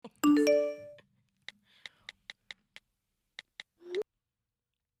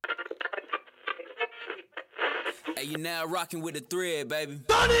Hey, you now rocking with the thread, baby.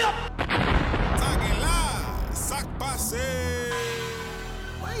 Talking live, sac passé.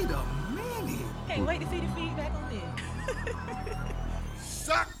 Wait a minute. Can't wait to see the feedback on this.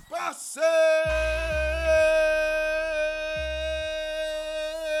 Sac passé.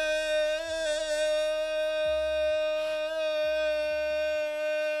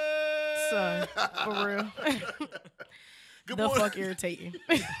 Son, for real. Good The morning. fuck irritating.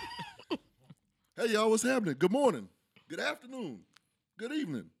 Hey, y'all, what's happening? Good morning. Good afternoon. Good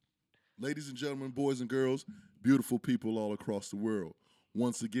evening. Ladies and gentlemen, boys and girls, beautiful people all across the world.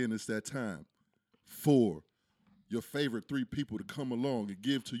 Once again, it's that time for your favorite three people to come along and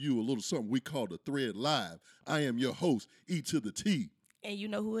give to you a little something we call the Thread Live. I am your host, E to the T. And you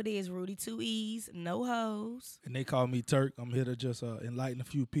know who it is, Rudy, 2 E's, no hoes. And they call me Turk. I'm here to just enlighten a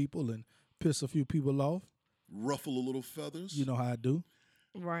few people and piss a few people off. Ruffle a little feathers. You know how I do.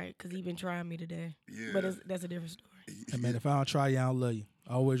 Right, because he been trying me today. Yeah. But that's a different story. And man, if I don't try you, I don't love you.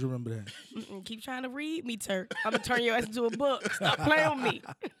 Always remember that. Keep trying to read me, Turk. I'm going to turn your ass into a book. Stop playing with me.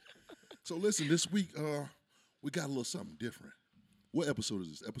 So listen, this week we got a little something different. What episode is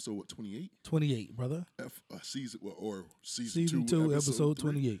this? Episode what? 28? 28, brother. Season 2, two, episode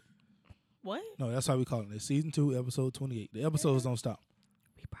 3. 28. What? No, that's how we call it. It's season 2, episode 28. The episodes don't stop.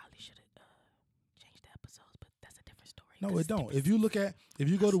 We probably should have changed the episodes, but that's a different story. No, it don't. If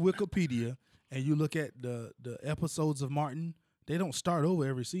you go to Wikipedia and you look at the episodes of Martin, they don't start over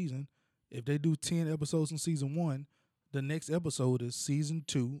every season. If they do 10 episodes in season 1, the next episode is season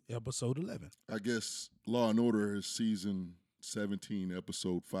 2, episode 11. I guess Law and Order is season 17,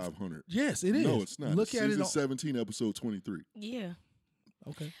 episode 500. Yes, it is. No, it's not. Look It's at season it. 17, episode 23. Yeah.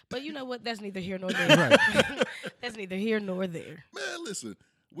 Okay. But you know what? That's neither here nor there. Right. That's neither here nor there. Man, listen,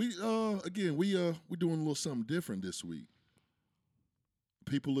 we doing a little something different this week.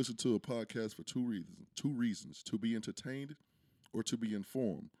 People listen to a podcast for two reasons: to be entertained or to be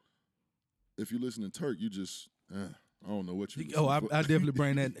informed. If you listen to Turk, you just I don't know what you. I definitely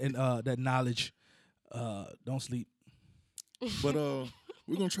bring that and that knowledge. Don't sleep. But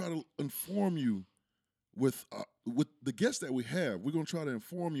we're gonna try to inform you with the guests that we have. We're gonna try to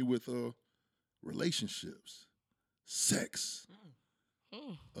inform you with relationships, sex,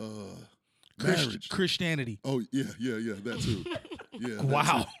 marriage, Christianity. Oh yeah, that too. Yeah. that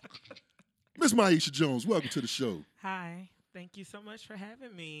Wow. too. Miss Myesha Jones, welcome to the show. Hi. Thank you so much for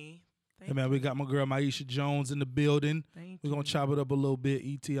having me. Hey man, we got my girl Myesha Jones in the building. Thank We're gonna chop it up a little bit.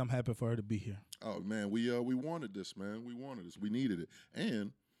 ET, I'm happy for her to be here. Oh man, we wanted this, man. We wanted this. We needed it.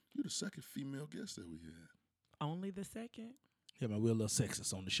 And you're the second female guest that we had. Only the second. Yeah, man, we're a little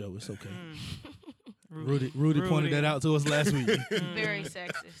sexist on the show. It's okay. Rudy. Rudy pointed that out to us last week. Very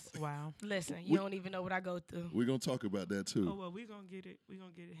sexist. Wow. Listen, you don't even know what I go through. We're gonna talk about that too. Oh well, we're gonna get it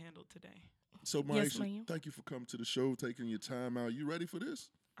handled today. So Yes, Myesha, ma'am. thank you for coming to the show, taking your time out. You ready for this?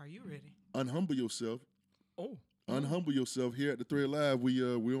 Are you ready? Unhumble yourself. Oh. Unhumble yourself. Here at the Thread Live, we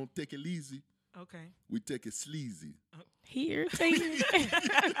don't take it easy. Okay. We take it sleazy. He irritating.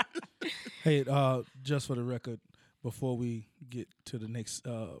 Hey, just for the record, before we get to the next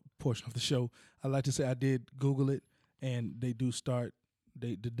portion of the show, I'd like to say I did Google it, and they do start.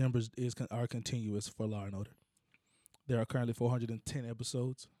 The numbers are continuous for Law and Order. There are currently 410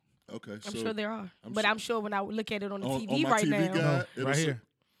 episodes. Okay, I'm sure there are. I'm But sure- I'm sure when I look at it on the on TV my right TV now, guide, it'll right say- here.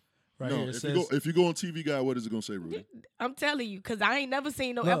 Right no, here. It if says, you go on TV Guide, what is it gonna say, Rudy? I'm telling you, because I ain't never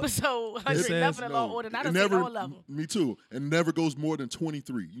seen no Look, episode it 100 says- nothing of Law and Order. And I done seen all of them. Me too. And never goes more than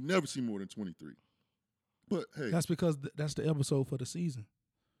 23. You never see more than 23. But hey, that's because that's the episode for the season.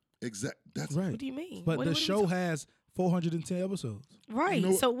 that's Right. What do you mean? But What the are we show has 410 episodes. Right. You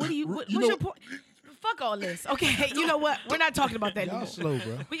know- So what do you? you What's know- your point? Fuck all this. Okay. You know what? We're not talking about that Y'all anymore. slow,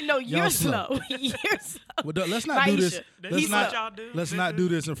 bro. No, you're Y'all slow. slow. You're slow. Well, let's not do this. Myesha, That's Let's he's what not. y'all do. Let's This not is- do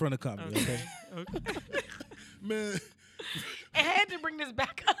this in front of company. Okay. Okay. man. I had to bring this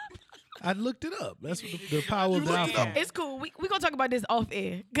back up. I looked it up. That's the power of the looked it iPhone. up. It's cool. We're going to talk about this off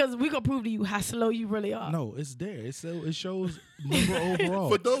air because we're going to prove to you how slow you really are. No, it's there. It shows number overall.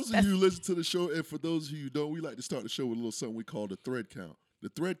 For those of you who listen to the show, and for those of you who don't, we like to start the show with a little something we call the thread count. The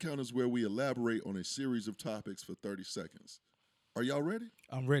thread count is where we elaborate on a series of topics for 30 seconds. Are y'all ready?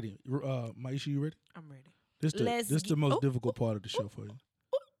 I'm ready. Myesha, you ready? I'm ready. This Let's the get- most oh, difficult part of the show for you.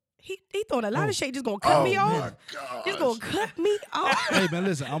 He throwing a lot Oh. of shade. Just going to cut me my off. gosh. Just going to cut me off. Hey man,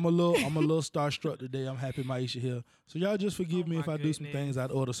 listen, I'm a little starstruck today. I'm happy Myesha here. So y'all just forgive Oh, me my if I do some goodness. things out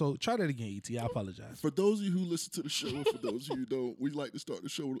of order. So try that again, ET. I apologize. For those of you who listen to the show, and for those of you who don't, we like to start the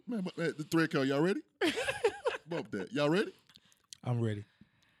show with, man, the thread count. Y'all ready? Bump that. Y'all ready? I'm ready.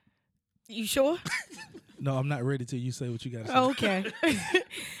 You sure? No, I'm not ready till you say what you got to say. Okay.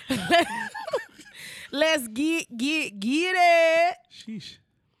 Let's get it. Sheesh.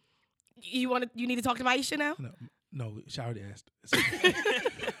 You need to talk to Myesha now? No, she already asked.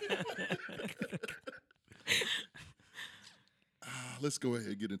 Let's go ahead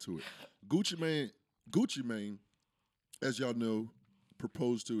and get into it. Gucci Mane, as y'all know,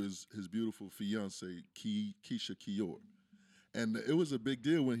 proposed to his beautiful fiance Keisha Kior, and it was a big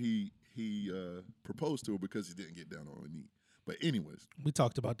deal when he proposed to her because he didn't get down on her knee. But anyways, we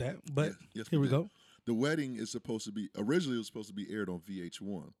talked about that. But yes, here we did. go. The wedding is supposed to be originally it was supposed to be aired on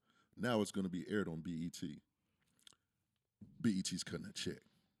VH1. Now it's going to be aired on BET. BET's cutting a check,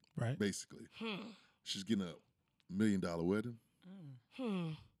 Right. basically. She's getting $1 million wedding,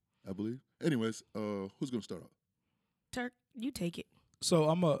 I believe. Anyways, who's going to start off? Turk, you take it. So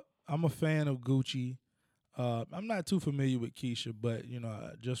I'm a fan of Gucci. I'm not too familiar with Keisha, but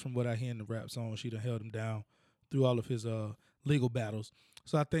just from what I hear in the rap song, she done held him down through all of his legal battles.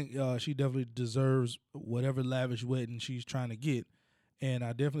 So I think she definitely deserves whatever lavish wedding she's trying to get, and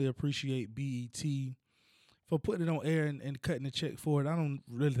I definitely appreciate BET for putting it on air and cutting the check for it. I don't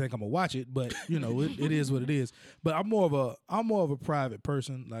really think I'm gonna watch it, but it is what it is. But I'm more of a private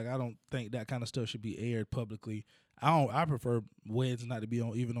person. Like, I don't think that kind of stuff should be aired publicly. I prefer weddings not to be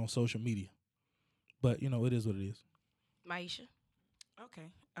even on social media. But it is what it is. Myesha. Okay.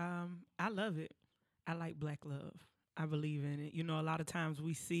 I love it. I like black love. I believe in it. A lot of times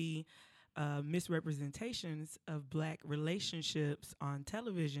we see misrepresentations of black relationships on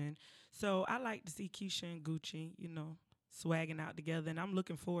television. So I like to see Keisha and Gucci, swagging out together. And I'm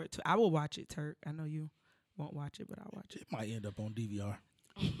looking forward to I will watch it, Turk. I know you won't watch it, but I'll watch it. It might end up on DVR.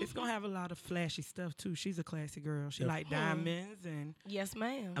 It's going to have a lot of flashy stuff, too. She's a classy girl. She like diamonds, and Yes,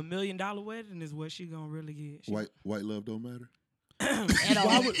 ma'am. $1 million wedding is what she going to really get. White love don't matter? At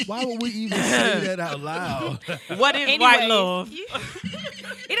all. Why would we even say that out loud? What is Anyways, white love?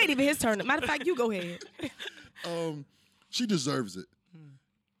 It ain't even his turn. Matter of fact, you go ahead. She deserves it.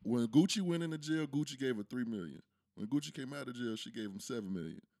 When Gucci went into jail, Gucci gave her $3 million. When Gucci came out of jail, she gave him $7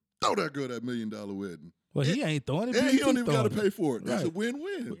 million. Throw that girl that $1 million wedding. Well, he ain't throwing it. And he don't BET even got to throwing pay it. for it. That's a Right.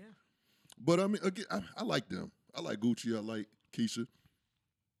 win-win. Yeah. But I mean, again, I like them. I like Gucci. I like Keisha.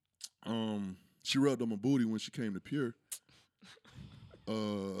 She rubbed on my booty when she came to Pure.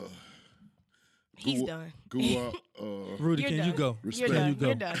 He's done. Go out. Rudy, You're can done. you go? Respect. You're done. You go.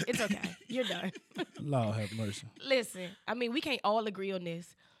 You're done. It's okay. You're done. Lord have mercy. Listen, I mean, we can't all agree on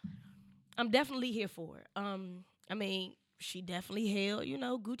this. I'm definitely here for it. I mean, she definitely held,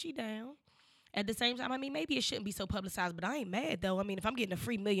 Gucci down. At the same time, I mean, maybe it shouldn't be so publicized, but I ain't mad, though. I mean, if I'm getting a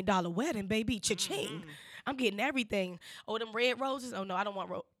free $1 million wedding, baby, cha-ching. I'm getting everything. Oh, them red roses? Oh, no, I don't want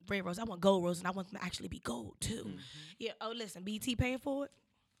red roses. I want gold roses, and I want them to actually be gold, too. Yeah, oh, listen, BT paying for it?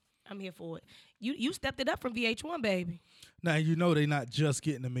 I'm here for it. You stepped it up from VH1, baby. Now, they not just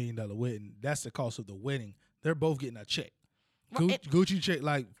getting $1 million wedding. That's the cost of the wedding. They're both getting a check. Right, Gucci check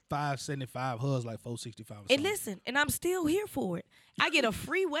like $575, hers like $465. And listen, and I'm still here for it. I get a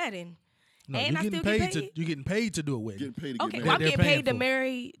free wedding. No, and I still get paid. You're getting paid to do a wedding. Getting paid to Okay, get well, I'm married. They're getting paying paid to for it.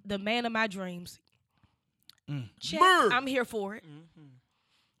 marry the man of my dreams. Check. Bird. I'm here for it.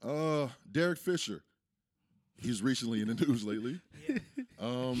 Derek Fisher. He's recently in the news lately.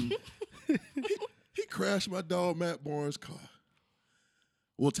 He crashed my dog Matt Barnes' car.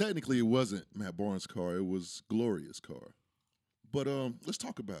 Well, technically, it wasn't Matt Barnes' car. It was Gloria's car. But let's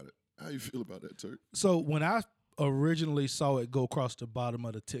talk about it. How you feel about that, Turk? So when I originally saw it go across the bottom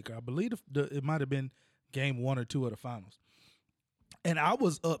of the ticker, I believe it might have been game 1 or 2 of the finals. And I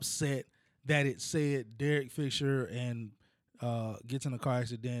was upset that it said Derek Fisher and gets in a car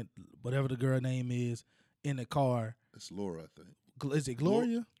accident, whatever the girl name is, in the car. It's Laura, I think. Is it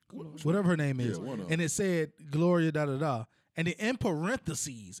Gloria? Whatever her name is. Yeah, one of them. And it said Gloria da-da-da. And then in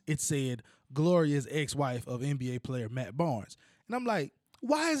parentheses, it said Gloria's ex-wife of NBA player Matt Barnes. And I'm like,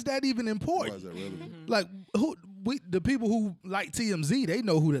 why is that even Why important? is that relevant? Like, the people who like TMZ, they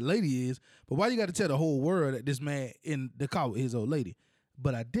know who that lady is. But why you got to tell the whole world that this man in the car with his old lady?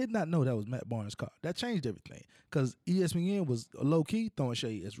 But I did not know that was Matt Barnes' car. That changed everything. Because ESPN was low-key throwing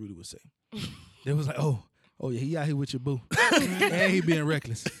shade, as Rudy would say. They was like, oh yeah, he out here with your boo. And he being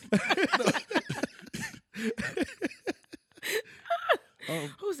reckless.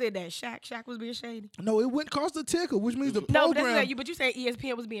 Who said that? Shaq was being shady. No, it went across the ticker, which means the No, but program. that's not you. But you said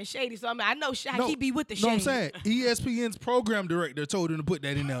ESPN was being shady. So I mean, I know Shaq. He be with the shade. No, I'm saying ESPN's program director told him to put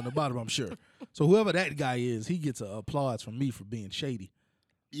that in there on the bottom, I'm sure. So whoever that guy is, he gets applause from me for being shady.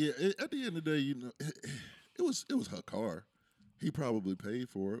 Yeah, at the end of the day, it was her car. He probably paid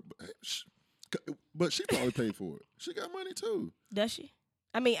for it, but she probably paid for it. She got money too. Does she?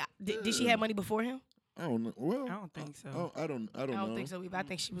 I mean, did she have money before him? I don't know. Well, I don't think so. I don't I know. don't think so either. I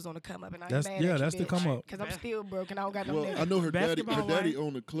think she was on the come up, and I That's- mad yeah, at you, that's the come up. Because I'm still broke and I don't got no Well, nigga. I know her daddy. Her Basketball daddy wife.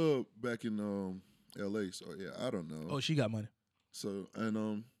 owned a club back in L.A. So yeah, I don't know. Oh, she got money. So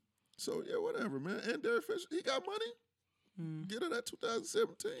so yeah, whatever, man. And Derek Fisher, he got money. Get her that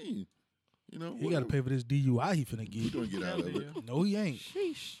 2017. You know, He got to pay for this DUI he finna He get. gonna get out of it. No, he ain't.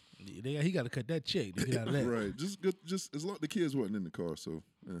 Sheesh. He got to cut that check to get out of that. Right. Just as long the kids wasn't in the car, so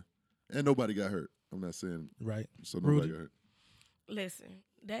yeah. And nobody got hurt. I'm not saying Right. so nobody Rudy? got hurt. Listen,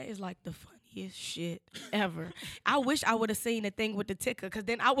 that is like the funniest shit ever. I wish I would have seen the thing with the ticker, because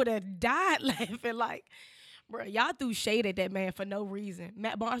then I would have died laughing. Like, bro, y'all threw shade at that man for no reason.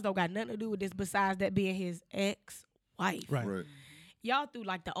 Matt Barnes don't got nothing to do with this besides that being his ex-wife. Right. Right. Y'all threw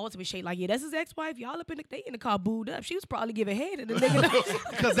like the ultimate shade. Like, yeah, that's his ex-wife. Y'all up in the car booed up. She was probably giving head to the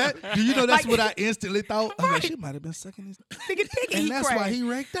nigga. Because do you know that's Like- what I instantly thought? I was like, Right. she might have been sucking his. Nigga thinking And he that's why crashed. he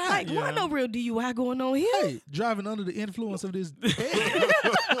wrecked out. Like, what no real DUI going on here? Hey, driving under the influence of this.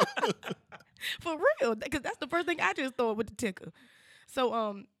 For real. Because that's the first thing I just thought with the ticker.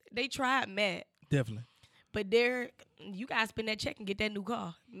 So they tried Matt. Definitely. But Derek, you guys spend that check and get that new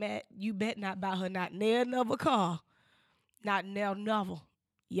car. Matt, you bet not buy her not near another car. Not now novel.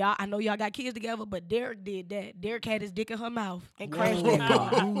 Y'all, I know y'all got kids together, but Derek did that. Derek had his dick in her mouth and crashed that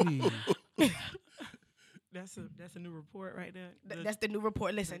car. Rudy. That's a new report right there. That's the new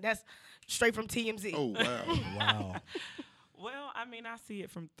report. Listen, that's straight from TMZ. Oh wow. Wow. Well, I mean, I see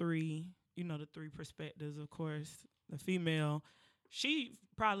it from the three perspectives, of course. The female, she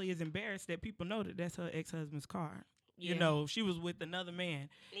probably is embarrassed that people know that that's her ex-husband's car. You Yeah. know, she was with another man.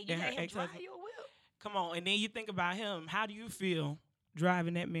 And you and let her him drive ex-husband. your whip. Come on, and then you think about him. How do you feel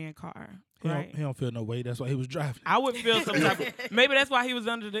driving that man's car? He Right? don't feel no way. That's why he was driving. I would feel some type of. Maybe that's why he was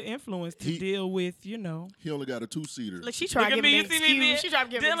under the influence to He- deal with, you know. He only got a 2-seater. Look, she trying to Look give at him me, an you see me excuse. She trying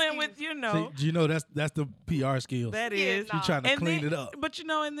to give him an dealing excuse. with, you know. See, do you know that's the PR skills? That Yeah, is. nah. He trying to And clean then- it up. But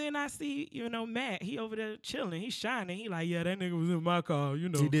and then I see, Matt, he over there chilling. He's shining. He like, yeah, that nigga was in my car, you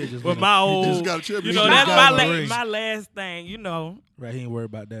know. He did just But get a- my he old, just got a championship. you know, He that's just got my a ring. my last thing, Right, he ain't worried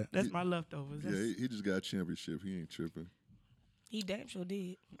about that. That's my leftovers. Yeah, That's- he just got a championship. He ain't tripping. He damn sure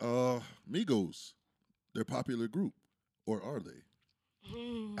did. Migos, they're a popular group, or are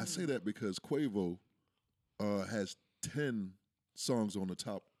they? I say that because Quavo has 10 songs on the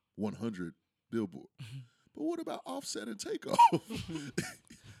top 100 Billboard. But what about Offset and Takeoff?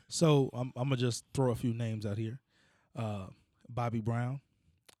 So I'm gonna just throw a few names out here: Bobby Brown,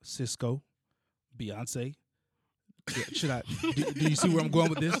 Cisco, Beyonce. Yeah, should I? Do you see where I'm going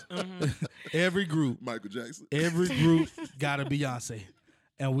with this? Every group Michael Jackson. got a Beyonce.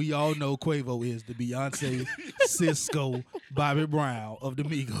 And we all know Quavo is the Beyonce, Cisco, Bobby Brown of the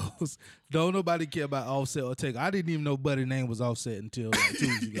Migos. Don't nobody care about Offset or Take. I didn't even know Buddy's name was Offset until like 2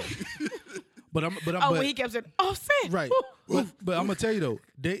 weeks ago. But When he kept saying, Offset. right. But I'm gonna tell you though,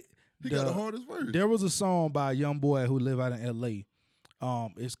 He got the hardest verse. there was a song by a young boy who live out in L.A.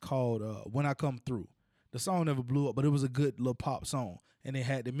 It's called "When I Come Through." The song never blew up, but it was a good little pop song, and it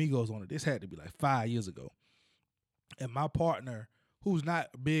had the Migos on it. This had to be like 5 years ago. And my partner, who's not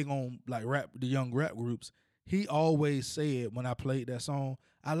big on like the young rap groups, he always said when I played that song,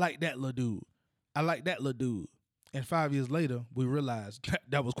 I like that little dude. I like that little dude. And 5 years later, we realized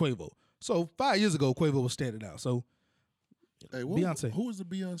that was Quavo. So 5 years ago, Quavo was standing out. So Hey, Beyonce. Who was the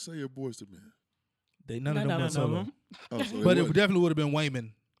Beyonce or Boyz II Men? none of them None went of solo. them. Oh, so But it wasn't. definitely would have been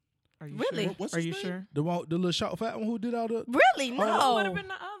Wayman. Are you Really? Sure? What's Are his you name? sure? The little short fat one who did all the Really? Oh, No. it would have been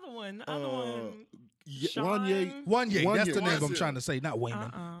the other one. The other one. Wanye. Wanye. That's the Wanye, name I'm that's trying it. to say, not Wayman.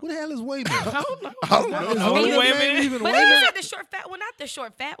 Uh-uh. Who the hell is Wayman? I don't know. Is Oh, Wayman Wayman. name even But Wayman? you said the short fat one, not the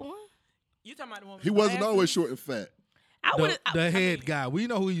short fat one. You talking about the one with He the wasn't glasses? always short and fat. I would The head guy. We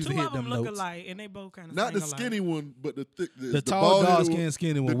know who used Two to hit of them them look notes. alike, and they both kind of Not the skinny one, but the thick. The tall, bald-headed dark-skinned, one.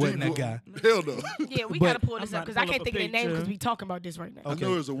 skinny one The wasn't deep that one. guy. Hell no. Yeah, we But- gotta pull this I'm up because about I to can't pull think up of a their names because picture. we talking about this right now. Okay. I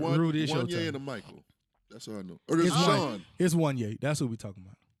know there's a Rudy, it's your Wanye turn. and a Michael. That's all I know. Or there's It's Sean. It's Wanye. That's who we talking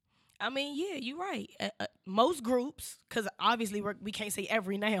about. I mean, yeah, you're right. Most groups, because obviously we can't say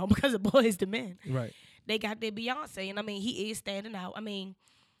every now because of Boys to Men, Right. they got their Beyonce, and I mean, he is standing out. I mean,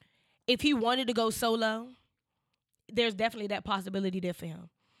 if he wanted to go solo, there's definitely that possibility there for him.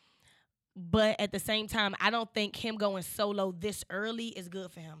 But at the same time, I don't think him going solo this early is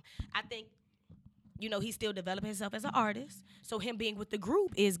good for him. I think, he's still developing himself as an artist, so him being with the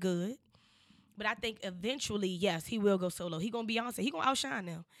group is good. But I think eventually, yes, he will go solo. He gonna Beyonce. He gonna outshine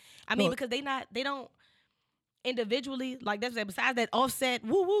them. I mean, No. because they don't individually like that's besides that Offset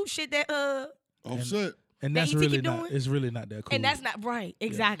woo woo shit that Offset. And That that's ET really keep not. doing? It's really not that cool. and that's not right.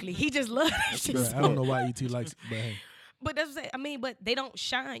 Exactly. He just loves that shit. Right, so I don't know why ET likes it, but hey. But that's what I'm saying. I mean, but they don't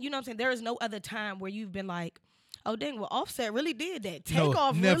shine. You know what I'm saying? There is no other time where you've been like, oh, dang, well, Offset really did that.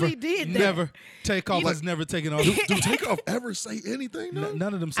 Takeoff really did that. Never. Takeoff has never taken off. Do Takeoff ever say anything? No?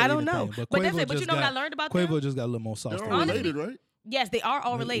 None of them say I don't anything. know. But But Quavo that's it. But just you know what I got- learned about Quavo them? just got a little more sauce. They're to all it. related, right? Yes, they are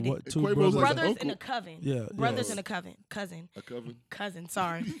all related. What, two Quavo's brothers? like an Brothers and a uncle. coven. Yeah, Brothers yeah. and a cousin. A coven. Cousin,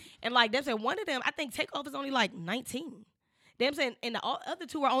 sorry. And like that's one of them, I think Takeoff is only like 19. Them saying, and the other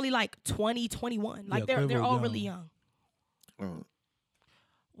two are only like 20, 21. Like Yeah, they're Quavo all young. really young.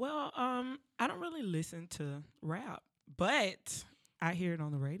 Well, I don't really listen to rap, but I hear it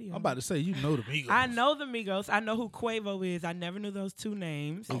on the radio. I'm about to say, you know the Migos. I know the Migos. I know who Quavo is. I never knew those two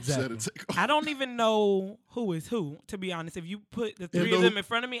names. Offset and Takeoff. I don't even know who is who, to be honest. If you put the three know of who- them in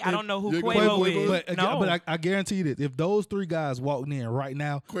front of me, I don't know who you Quavo, Quavo is. But, No. but I guarantee you this: if those three guys walked in right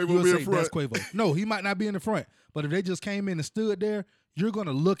now, Quavo you'll be in say front. that's Quavo. No, he might not be in the front, but if they just came in and stood there, you're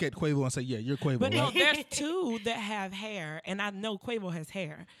gonna look at Quavo and say, "Yeah, you're Quavo." But no, right? there's two that have hair, and I know Quavo has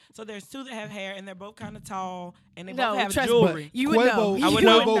hair. So there's two that have hair, and they're both kind of tall, and they No, both have trust me. jewelry. You would know. Quavo, You would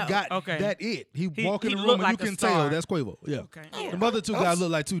know. Quavo got Okay. that it. He walk in he the looked room and like you a can tell star. that's Quavo. Yeah. Okay. The other two guys look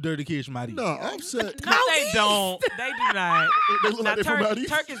like two dirty kids from out east. No, Offset. No, they don't. They do not. They look Now, like they from out east.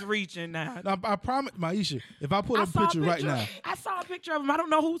 Turk is reaching now. I promise, Myesha, if I put I up a saw picture right now, I saw a picture of him. I don't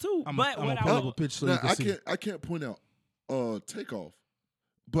know who to. I'm but gonna what pull I up a will, picture so Now, you can see. I can't point out Takeoff,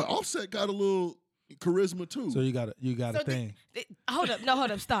 but Offset got a little charisma too. So you got a So thing. Hold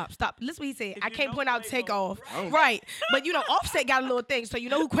up, stop. Listen what he said. I you can't know point out Quavo, Takeoff. I don't- Right. But you know, Offset got a little thing, so you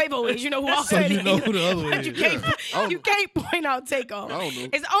know who Quavo is. You know who So Offset you know is. who the other one But is. you can't point out Takeoff. I don't know.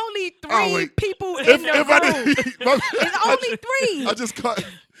 It's only Oh, three wait. people in if the I room. did, It's only three. I just caught.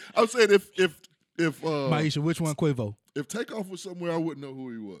 I'm saying if Myesha, which one Quavo? if Takeoff was somewhere, I wouldn't know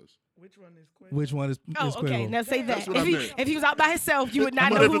who he was. which one is Quavo? Which one is Oh, Quavo? okay. Now say that. That's what I meant. If he was out by himself, you would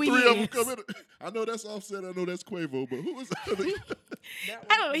not But know if who the he three of them is. come in, I know that's Offset. I know that's Quavo. But who was the other?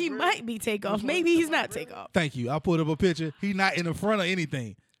 I don't know. He might be Takeoff. Maybe he's not Takeoff. Thank you. I put up a picture. He not in the front of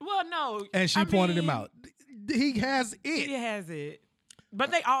anything, Well, no. and she I pointed him mean, out. He has He it. has it. But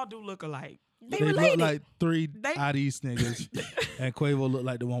they all do look alike. They They related. look like three They- out east niggas, and Quavo look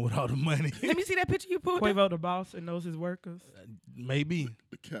like the one with all the money. Let me see that picture you pulled. up. Quavo the boss and knows his workers. Maybe.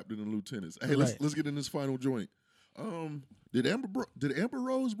 The captain and lieutenants. Hey, Right. let's get in this final joint. Did Amber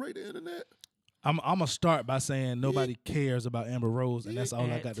Rose break the internet? I'm gonna start by saying nobody cares about Amber Rose, and that's all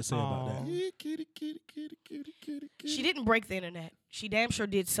I got to say about Aw. that. Yeah, kitty, kitty, kitty, kitty, kitty, kitty. She didn't break the internet. She damn sure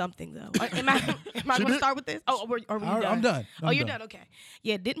did something though. Am I She going to did. start with this? Oh, are we done? I'm done. Oh, you're done. Okay.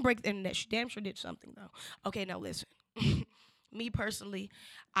 Yeah, didn't break the internet. She damn sure did something though. Okay, now listen. Me personally,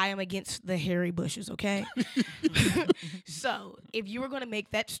 I am against the hairy bushes. Okay. So if you were going to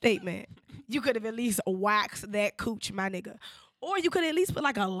make that statement, you could have at least waxed that cooch, my nigga. Or you could at least put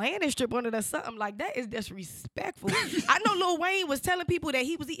like a landing strip on it or something. Like that is disrespectful. I know Lil Wayne was telling people that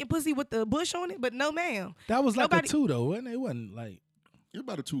he was eating pussy with the bush on it, but no, ma'am. That was like Nobody- a 2 though, wasn't it? It wasn't like You're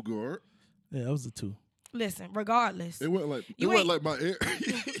about a 2 guard. yeah, it was a 2. Listen, regardless, It wasn't like You my air.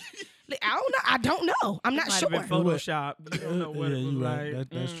 I don't know. I'm not Might sure. have been Photoshop. You don't know what yeah, it was you're like. right.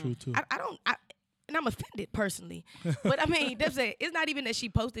 That's true too. I don't. And I'm offended personally. But I mean, that's it. It's not even that she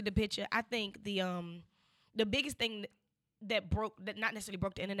posted the picture. I think the biggest thing that not necessarily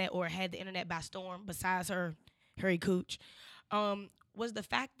broke the internet or had the internet by storm, besides her hairy cooch, was the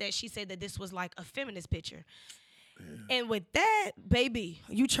fact that she said that this was like a feminist picture. And with that, baby,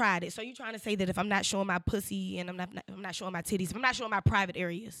 you tried it. So you trying to say that if I'm not showing my pussy and I'm not showing my titties, if I'm not showing my private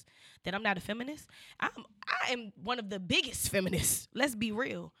areas, that I'm not a feminist? I am one of the biggest feminists. Let's be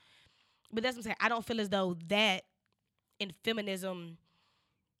real. But that's what I'm saying. I don't feel as though that and feminism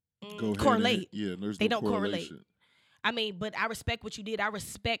Go hand in hand. correlate. Yeah, there's They no don't correlate. correlation. I mean, but I respect what you did. I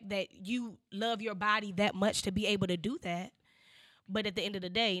respect that you love your body that much to be able to do that. But at the end of the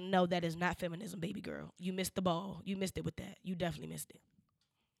day, no, that is not feminism, baby girl. You missed the ball. You missed it with that. You definitely missed it.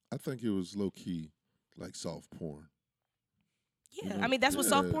 I think it was low key, like soft porn. Yeah, know, I mean that's what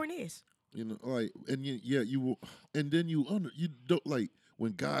soft yeah. porn is. You know, like, and you will, and then you don't like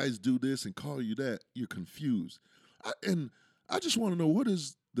when guys do this and call you that, you're confused. I just want to know, what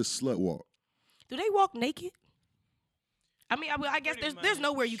is the slut walk? Do they walk naked? I mean, I guess Pretty there's much.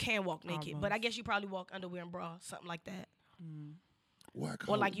 nowhere you can walk naked, but I Almost. guess you probably walk underwear and bra, something like that. Why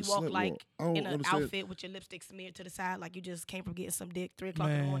call Or like it you the walk slut like I don't in an understand. outfit with your lipstick smeared to the side, like you just came from getting some dick 3 o'clock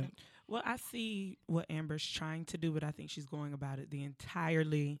in the Man. morning. Well, I see what Amber's trying to do, but I think she's going about it the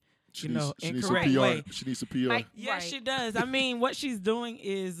entirely, She you needs- know, she needs some incorrect PR. way. She needs a PR. Like, Yes, right. she does. I mean, what she's doing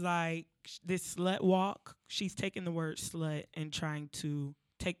is like this slut walk. She's taking the word slut and trying to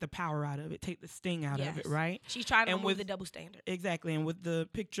take the power out of it, take the sting out of it, Yes. right? She's trying to And remove with- the double standard. Exactly. And with the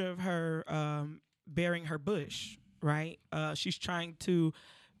picture of her bearing her bush, right? She's trying to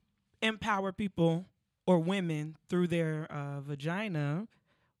empower people or women through their vagina,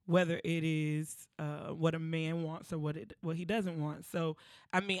 whether it is what a man wants or what he doesn't want. So,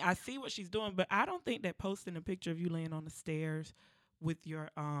 I mean, I see what she's doing, but I don't think that posting a picture of you laying on the stairs with your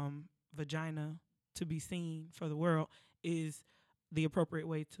vagina to be seen for the world is the appropriate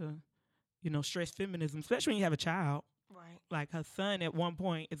way to, stress feminism, especially when you have a child. Right. Like her son at one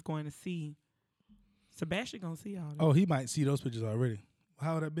point is going to see. Sebastian gonna see all that. Oh, he might see those pictures already.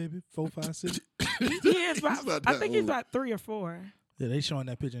 How old that baby? 4, 5, 6? He is about, not I that think he's old. about 3 or 4. Yeah, they showing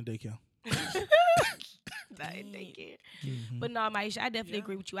that picture in daycare. They care. But no, Myesha, I definitely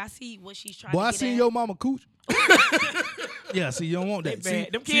agree with you. I see what she's trying Boy, to I get seen at. your mama cooch. Yeah, see, you don't want They that. bad. See,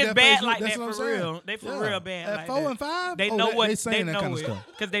 Them see kids that bad face, like that's that what I'm for saying. real. They for Yeah. real bad At like 4 that. and 5, They oh, know what they saying that know kind of it stuff.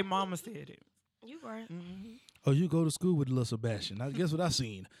 because they mama said it. You right. Oh, you go to school with little Sebastian. I guess what I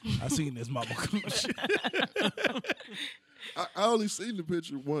seen? I seen this mama cooch. I only seen the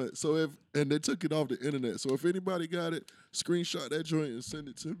picture once, and they took it off the internet. So if anybody got it, screenshot that joint and send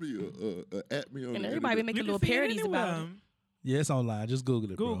it to me or at me on And the everybody be internet. making You little can see it parodies about it. anywhere. Yeah, it's online. Just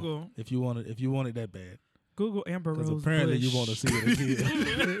Google it, bro. Google. If you want it that bad. Google Amber Because Rose apparently Bush. you want to see it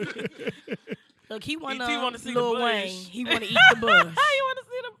again. Look, he want E.T. wanna see the Lil bush. Wayne. He want to eat the bush. How you want to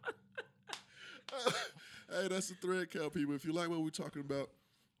see them? Hey, that's the thread count, people. If you like what we're talking about,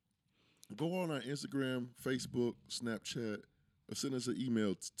 go on our Instagram, Facebook, Snapchat, or send us an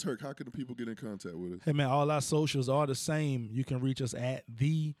email. Turk, how can the people get in contact with us? Hey, man, all our socials are the same. You can reach us at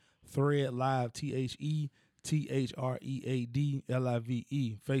The Thread Live, TheThreadLive.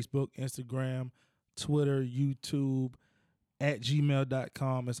 Facebook, Instagram, Twitter, YouTube, at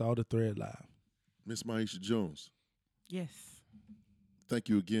gmail.com. It's all The Thread Live. Miss Myesha Jones, Yes. thank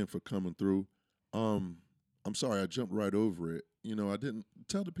you again for coming through. I'm sorry I jumped right over it. I didn't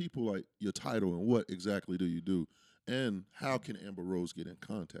tell the people like your title and what exactly do you do, and how can Amber Rose get in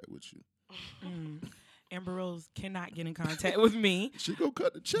contact with you? Amber Rose cannot get in contact with me. She go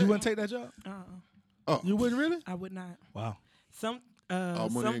cut the check. You wouldn't take that job? Oh, You wouldn't really? I would not. Wow. Some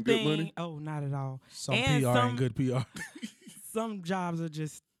money ain't good money? Oh, not at all. Some And PR some- ain't good PR. Some jobs are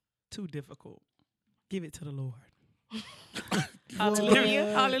just too difficult. Give it to the Lord. Hallelujah.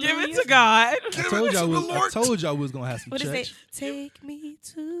 Hallelujah. Give it to God. I told y'all we was going to have some What is it? church. Take me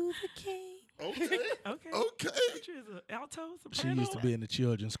to the king. okay, Okay. okay. She is an alto, She soprano. used to be in the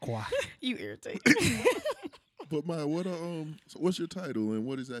children's choir. You irritate. But Maya, what's your title and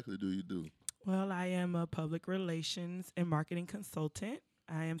what exactly do you do? Well, I am a public relations and marketing consultant.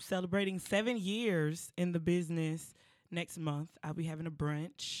 I am celebrating 7 years in the business next month. I'll be having a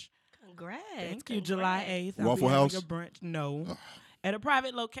brunch. Congrats. Thank you. July 8th. I'll Waffle be House? having a brunch. No. At a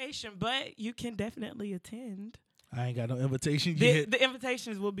private location, but you can definitely attend. I ain't got no invitation yet. The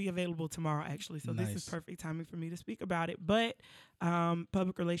invitations will be available tomorrow, actually. So this is Nice. perfect timing for me to speak about it. But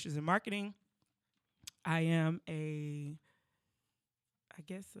public relations and marketing, I am a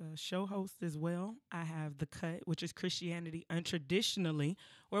show host as well. I have The Cut, which is Christianity Untraditionally,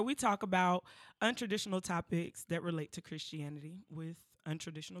 where we talk about untraditional topics that relate to Christianity with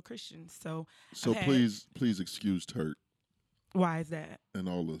untraditional Christians. So So please excuse Turk why is that? and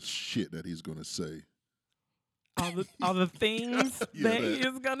all the shit that he's gonna say. All the things Yeah, that that. he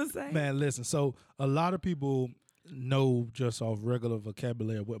is gonna say. Man, listen. So a lot of people know just off regular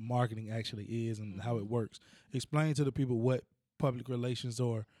vocabulary what marketing actually is and how it works. Explain to the people what public relations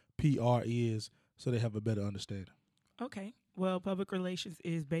or PR is so they have a better understanding. Okay. Well, public relations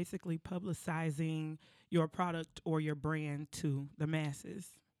is basically publicizing your product or your brand to the masses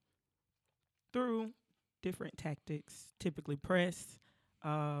through different tactics, typically press,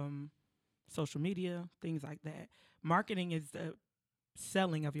 social media, things like that. Marketing is the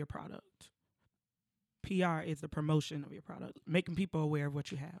selling of your product. PR is the promotion of your product, making people aware of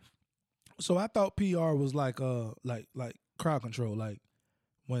what you have. So I thought PR was like crowd control, like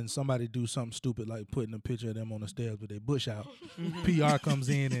when somebody do something stupid like putting a picture of them on the stairs with their bush out. PR comes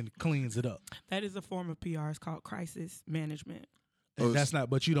in and cleans it up. That is a form of PR. It's called crisis management. And that's not,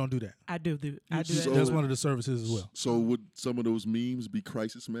 but you don't do that. I do that. So- That's one of the services as well. So would some of those memes be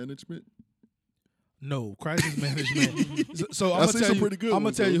crisis management? No, crisis management. So I I'm see gonna some tell pretty good you, I'm gonna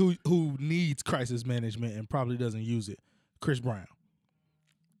ones, tell though. you who needs crisis management and probably doesn't use it. Chris Brown.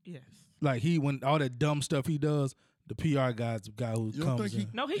 Yes. Like when all that dumb stuff he does, the PR guy's the guy who You don't comes think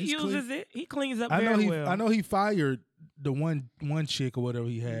in. No, he He's uses it. He cleans up I know very he well. I know he fired the one chick or whatever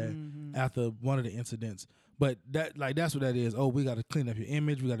he had Mm-hmm. after one of the incidents. But that's what that is. Oh, we got to clean up your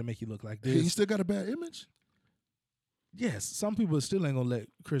image. We got to make you look like He this. still got a bad image. Yes, some people still ain't gonna let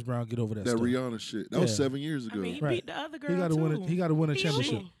Chris Brown get over that That stuff. Rihanna shit. That was Yeah. 7 years I ago. mean, he Right. beat the other girl He got to too. win. He got to win a He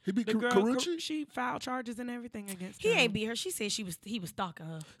championship. who? He beat The girl, Karuchi? she filed charges and everything against He him. ain't beat her. She said he was stalking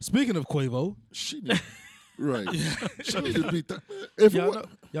her. Speaking of Quavo, She need, right. She need to beat that. If it y'all wa- know,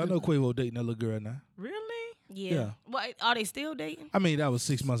 y'all know Quavo dating that little girl now. Really? Yeah. Yeah. What are they still dating? I mean, that was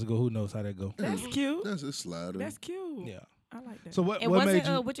 6 months ago. Who knows how that go? That's cute. That's a slider. That's cute. Yeah. I like that. So what And made wasn't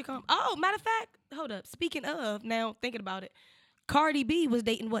you? what you call? Oh, matter of fact, hold up. Speaking of, now thinking about it, Cardi B was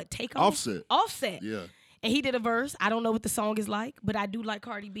dating what? Takeoff? Offset. Yeah. And he did a verse. I don't know what the song is like, but I do like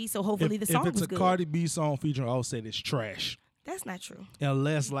Cardi B, so hopefully the song if it's was a good. Cardi B song featuring Offset, it's trash. That's not true.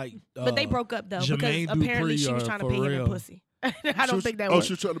 Unless like. But they broke up though Jermaine because apparently Dupri she was or trying to pay him in Pharrell. pussy. I don't think that Oh, works.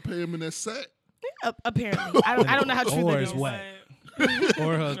 she was trying to pay him in that sack? Apparently, I don't know how true Or that it's is. whack.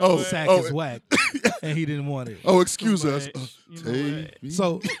 Or her Oh, sack oh. is whack, and he didn't want it. Oh, excuse Too us. much. You know Take me.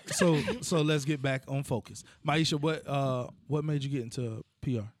 So let's get back on focus. Myesha, what made you get into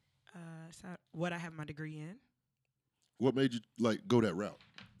PR? So what I have my degree in. What made you like go that route?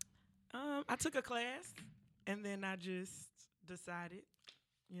 I took a class, and then I just decided,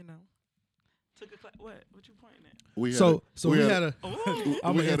 took a class. What you pointing at? We had So a- we had a. Ooh.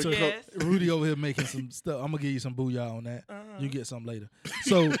 I'm We gonna had a enter Yes. Rudy over here making some stuff. I'm gonna give you some booyah on that. Uh-huh. You get some later.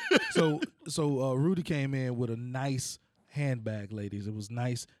 So Rudy came in with a nice handbag, ladies. It was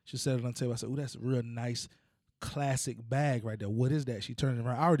nice. She set it on the table. I said, "Ooh, that's a real nice, classic bag right there. What is that?" She turned it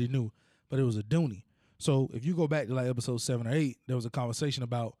around. I already knew, but it was a Dooney. So if you go back to like episode 7 or 8, there was a conversation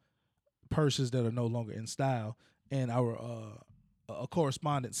about purses that are no longer in style, and our a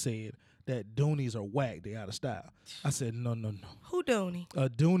correspondent said that Doonies are whack. They out of style. I said, no. Who Dooney? A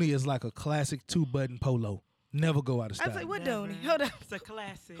Dooney is like a classic 2-button polo. Never go out of I style. was like, what Never. Dooney? Hold up. It's a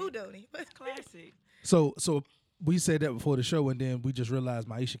classic. Who Dooney? It's classic. So we said that before the show, and then we just realized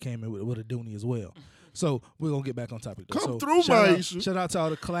Myesha came in with a Dooney as well. So we're gonna get back on topic. Though. Come So through, shout Myesha. Shout out to all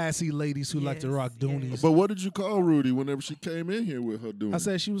the classy ladies who like to Yes, rock yes. Doonies. But what did you call Rudy whenever she came in here with her doing? I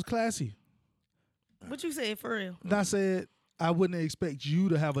said she was classy. What you said for real? And I said I wouldn't expect you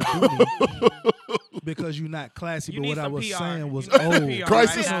to have a Dooney because you're not classy. You but need what I some was PR. saying was You need some old. PR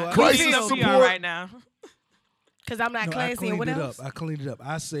Crisis- right now. crisis You need some PR support. right now. Because I'm not No, I classy and cleaned what it else? up. I cleaned it up.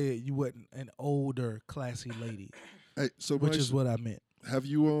 I said you wasn't an older, classy lady, Hey, so which is Myesha, what I meant. have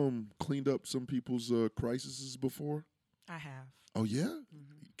you cleaned up some people's crises before? I have. Oh yeah.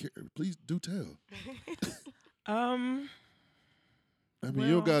 Please do tell. I mean,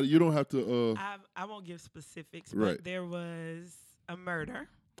 you don't Well, got. You don't have to. I won't give specifics, Right. but there was a murder.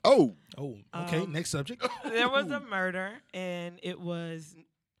 Oh, Oh, okay. Um, Next subject. There was a murder, and it was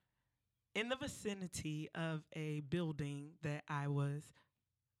in the vicinity of a building that I was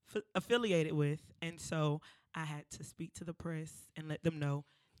affiliated with, and so I had to speak to the press and let them know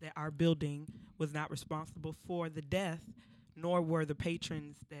that our building was not responsible for the death, nor were the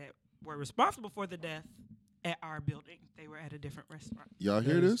patrons that were responsible for the death at our building. They were at a different restaurant. y'all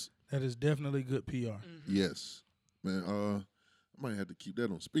hear That is- this? That is definitely good PR. Yes, man. I might have to keep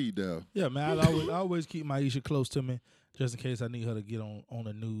that on speed dial. Yeah, man. I always keep Myesha close to me just in case I need her to get on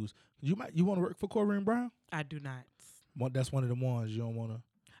the news. You want to work for Corinne Brown? I do not. That's one of the ones you don't want to.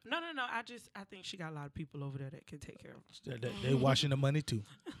 No. I think she got a lot of people over there that can take care of her. They washing the money too.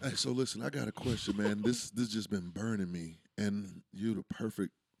 Hey, so listen, I got a question, man. This just been burning me, and you're the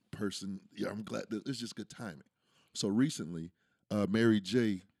perfect person. Yeah, I'm glad that it's just good timing. So recently, Mary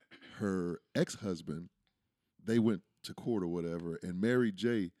J, her ex-husband, they went to court or whatever, and Mary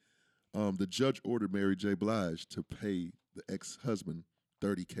J, the judge ordered Mary J. Blige to pay the ex-husband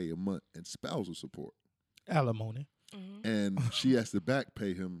 $30K a month in spousal support, Alimony. and she has to back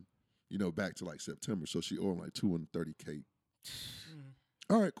pay him, back to like September. So she owed him like $230K.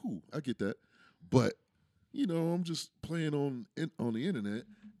 All right, cool, I get that, but I'm just playing on the internet,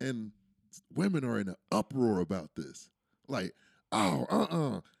 and women are in an uproar about this. Like,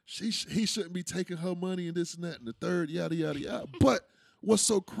 he shouldn't be taking her money and this and that and the third, yada yada yada. But what's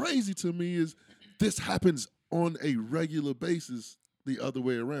so crazy to me is this happens on a regular basis the other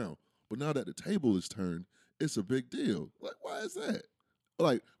way around. But now that the table is turned, it's a big deal. Like, why is that?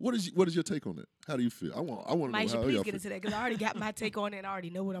 Like, what is your take on it? How do you feel? I want to know Myesha, how please y'all get feel. into that because I already got my take on it and I already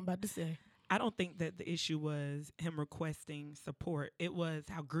know what I'm about to say. I don't think that the issue was him requesting support. It was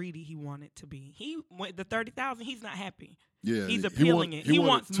how greedy he wanted to be. He went the 30,000. He's not happy. Yeah, He's appealing it. He wanted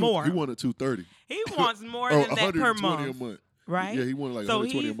wants more. He wanted 230. He wants more Oh, than that per 120 month, a month. right? Yeah, he wanted like so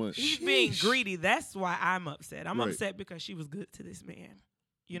 120 a month. he's being greedy. That's why I'm upset. I'm Right. upset because she was good to this man.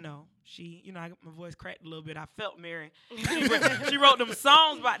 you know, I got my voice cracked a little bit. I felt Mary. She wrote them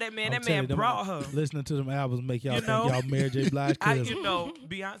songs about that man. That man brought her. Listening to them albums make y'all You think know? y'all Mary J. Blige cousins. You know,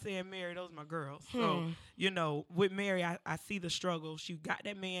 Beyonce and Mary, those are my girls. So, you know, with Mary, I see the struggle. She got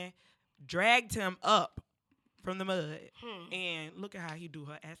that man, dragged him up from the mud, and look at how he do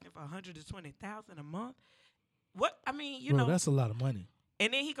her, asking for $120,000 a month. What? I mean, you Bro, know. that's a lot of money.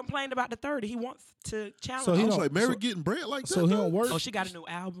 And then he complained about the 30. He wants to challenge So her. he I was don't- like, Mary so- getting bread like that? So he though? don't work. Oh, she got a new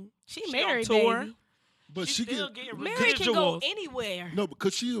album. She on married, tour. baby. But She's she still get getting Mary can go residuals. anywhere. no,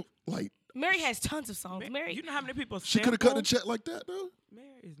 because she like Mary has tons of songs. Mary, You know how many people she could have cut the sample? check like that though.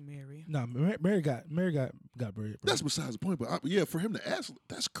 Mary is Mary. Nah, Mary got bread. Bro. That's besides the point. But yeah, for him to ask,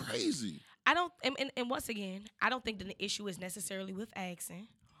 that's crazy. I don't, and once again, I don't think that the issue is necessarily with asking,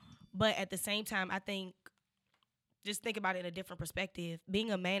 but at the same time, I think, just think about it in a different perspective.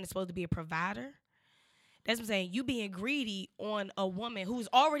 Being a man is supposed to be a provider. That's what I'm saying. You being greedy on a woman who's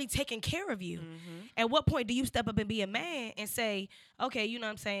already taking care of you. At what point do you step up and be a man and say, okay, you know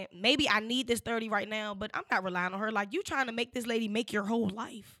what I'm saying? Maybe I need this 30 right now, but I'm not relying on her. Like, you trying to make this lady make your whole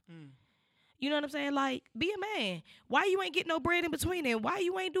life. You know what I'm saying? Like, be a man. Why you ain't get no bread in between it? Why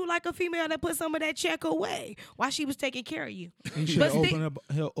you ain't do like a female that put some of that check away? Why she was taking care of you? He should But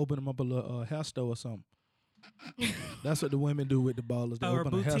open him up a little hair store or something. That's what the women do with the ballers. They Or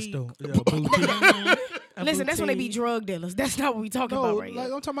open a hair boutique. store. Yeah, boutique. Listen, that's when they be drug dealers. That's not what we talking No, about right like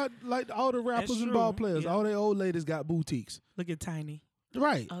here. I'm talking about like all the rappers and true. ball players. Yeah. All they old ladies got boutiques. Look at Tiny.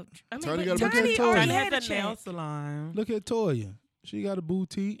 Right. I mean, Tiny but got a Tiny boutique. already Tiny had has a a nail check. salon. Look at Toya. She got a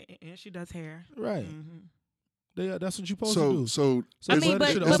boutique. And she does hair. Right. That's what you supposed to So do. so I is mean, it- but-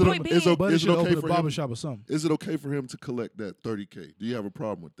 is but it- point being- is it- Buddy is it should okay open a for him? barbershop or something. Is it okay for him to collect that $30K? Do you have a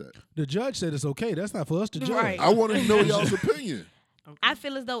problem with that? The judge said it's okay. That's not for us to judge. Right. I want to know y'all's opinion. I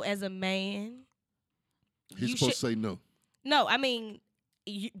feel as though as a man, He's You supposed to say no. no, I mean,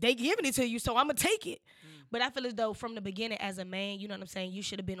 they giving it to you, so I'm going to take it. But I feel as though from the beginning as a man, you know what I'm saying, you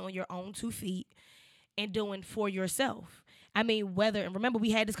should have been on your own 2 feet and doing for yourself. I mean, and remember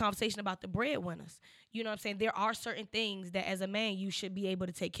we had this conversation about the breadwinners. You know what I'm saying? There are certain things that as a man you should be able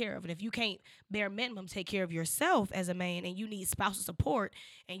to take care of. And if you can't bare minimum take care of yourself as a man and you need spousal support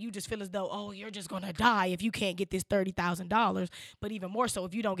and you just feel as though, oh, you're just going to die if you can't get this $30,000, but even more so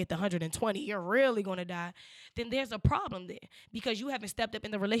if you don't get the 120, you're really going to die, then there's a problem there because you haven't stepped up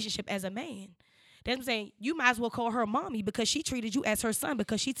in the relationship as a man. That's what I'm saying. You might as well call her mommy because she treated you as her son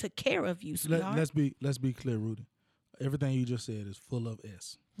because she took care of you, sweetheart. Let's be clear, Rudy. Everything you just said is full of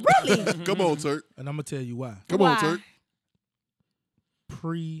S. Really? Come on, Turk. And I'm gonna tell you why. Come Why? on, Turk.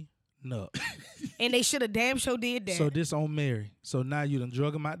 Prenup. And they should have damn sure did that. So this on Mary. So now you done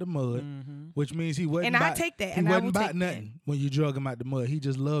drug him out the mud, which means he wasn't. And I about- take that, He and I wasn't will about take nothing when you drug him out the mud. He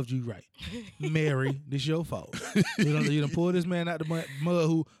just loved you right. Mary, this your fault. You done pull this man out the mud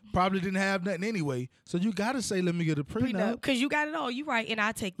who probably didn't have nothing anyway. So you gotta say, let me get a prenup. Because you got it all. You right, and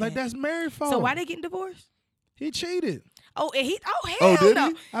I take that. Like that's Mary's fault. So why they getting divorced? He cheated. Oh, and he. Oh hell Oh, did no!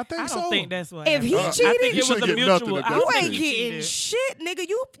 he? I think I so. don't think that's what If he happened. cheated- I think You it was a shouldn't get nothing mutual. if I that's You don't the ain't think he getting cheated. shit, nigga.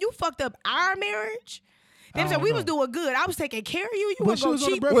 You fucked up our marriage. Them I said don't we was know. doing good. I was taking care of you. You But wasn't she gonna was on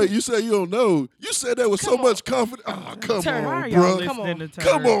the cheat. breakfast- Wait, you say you don't know? You said that with so Come on. much confidence. Oh, come Turn. Why are on, y'all bro. Come on. listening to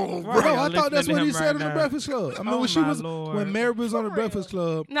Come Turk? on, Why bro. are No, y'all I thought that's listening what to he him said right on the now? Breakfast Club. I mean, Oh, when she my was Lord. when Mary was on the Breakfast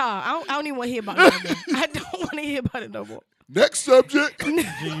Club. Nah, I don't even want to hear about it no more. I don't want to hear about it no more. Next subject.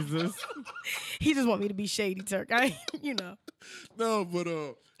 Jesus. He just want me to be shady, Turk. I, you know. No, but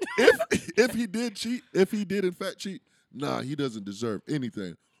if he did cheat, if he did in fact cheat, nah, he doesn't deserve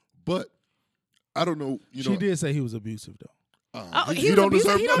anything. But I don't know. You She know, did say he was abusive though. Oh, he he was don't abusive?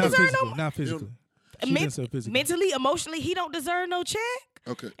 deserve He don't nothing. Not deserve physically. no- Not physically. She didn't say physically. Mentally, emotionally, he don't deserve no check.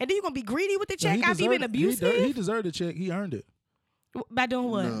 Okay. And then you gonna be greedy with the No, check after you been abusive? He deserved a check. He earned it By doing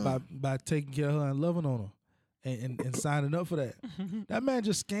what? No. by taking care of her and loving on her. And signing up for that. That man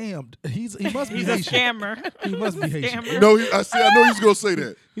just scammed. He must be He's a Haitian. scammer. He must be Haitian. Scammer. No, I know he's gonna say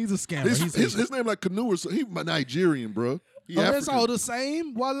that. He's a scammer. He's His name like Canoe or something. He's Nigerian, bro. He oh, that's African. all the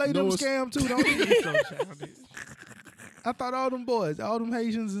same. Why let them No, it's- scam too? Don't they? He's so childish. I thought all them boys, all them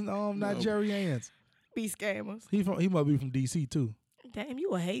Haitians and Nigerians. Be scammers. He must be from DC too. Damn,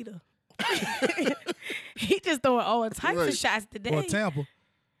 you a hater. He just throwing all types Right. of shots today. Or Tampa.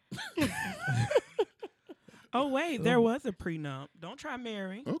 Oh wait, there was a prenup. Don't try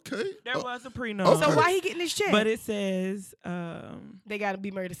Mary. Okay. There Oh, was a prenup. okay. So why he getting this check? But it says, They got to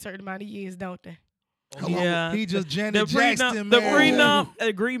be married a certain amount of years, don't they? yeah, He just the Janet Jackson. the man. prenup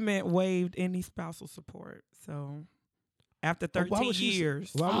agreement waived any spousal support. So after Why 13 would she-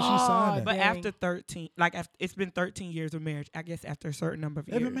 years, Why would she Oh, sign that? but Dang. after 13, like after, it's been 13 years of marriage. I guess after a certain number of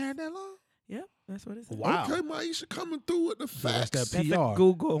They been years. married that long? Yep, that's what it says. Wow. Okay, Myesha coming through with the So that's facts. that That's PR. a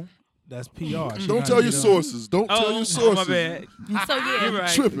Google. That's PR. She trying Don't to tell your get on- sources. Don't tell your sources. my bad. So yeah, You're right.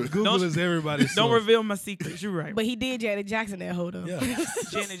 Tripping. Google Don't- is everybody's Don't source. reveal my secrets. You're right. but he did Janet Jackson that hold up. Yeah.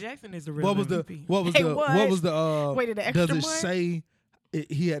 Janet Jackson is the real What was the MVP. what was It the was. what was the Wait, the does extra it one? say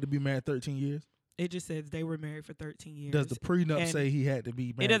he had to be married 13 years? It just says they were married for 13 years. Does the prenup And say he had to be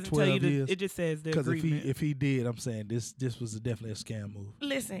it married doesn't 12 tell you years? it just says the Because agreement. if he did, I'm saying this was definitely a scam move.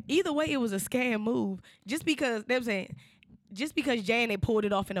 Listen, either way, it was a scam move. Just because they're saying, just because Janet pulled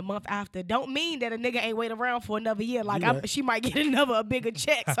it off in a month after, don't mean that a nigga ain't wait around for another year. Like You right. she might get a bigger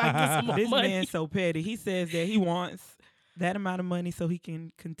check, so I get some more This money. man's so petty. He says that he wants that amount of money so he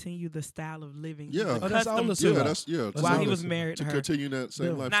can continue the style of living. he's Yeah. Oh, that's all accustomed it's to. about. That's While all he it was is. married to to her. continue that same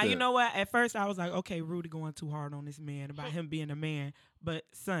Yeah. lifestyle. Now, you know what? At first, I was like, okay, Rudy going too hard on this man about him being a man. But,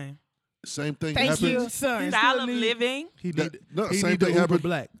 son, Same thing Thank happened. you, son. style still of need- living, He That- need no, he same need the thing Uber happened.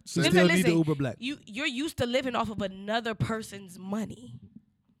 black. He Listen, still need listen. the Uber black. You're used to living off of another person's money.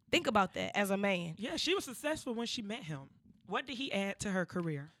 Think about that as a man. yeah, she was successful when she met him. What did he add to her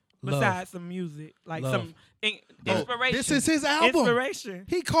career? Love. Besides some music, like Love. some inspiration. This is his album. Inspiration.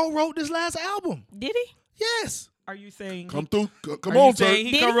 He co-wrote this last album. Did he? Yes. Are you saying Come through. Come Are on, you saying Turk.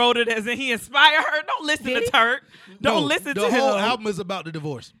 he Did he? co-wrote it as in he inspired her? Don't listen Did to he? Turk. Don't No, listen the to whole him. album is about the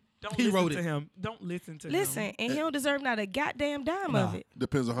divorce. Don't he listen wrote to it. him. Don't listen to him. Listen, and he don't deserve not a goddamn dime Nah. of it.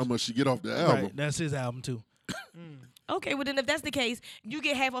 Depends on how much she get off the album. Right. That's his album too. Okay, well then if that's the case, you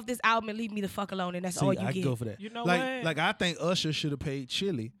get half off this album and leave me the fuck alone, and that's See, all you I get. go for that. You know like, what? Like I think Usher should have paid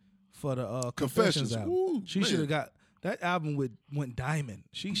Chili for the Confessions Confessions. album. Ooh, She man. should have got that album went diamond.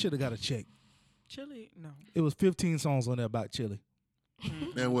 She should have got a check. Chili, no. It was 15 songs on there about Chili.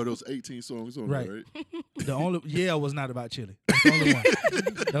 And what those 18 songs on Right. there, right? The only was not about Chili. That's the only one.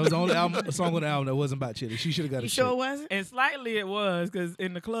 That was the only song on the album that wasn't about Chili. She should have got You a sure it check. wasn't? And slightly it was because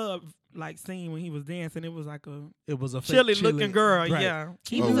in the club like scene when he was dancing, it was like a It was a fake chilly looking girl. Right. Yeah.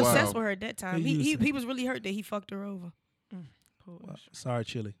 He Oh, was wow. obsessed with her at that time. He He used to. he was really hurt that he fucked her over. Poor Well, Usher. sorry,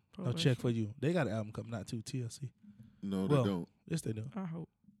 Chili. Poor No check Usher. for you. They got an album coming out too, TLC. No, Well, they don't. Yes, they do. I hope.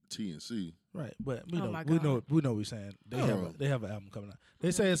 TNC. Right, but we Oh know my we God. know we know what we're saying. They Oh. they have an album coming out.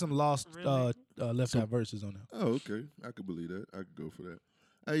 They say some lost Really? left out verses on there. Oh, okay. I could believe that. I could go for that.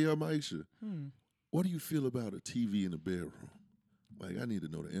 Hey, Myesha, what do you feel about a TV in the bedroom? Like, I need to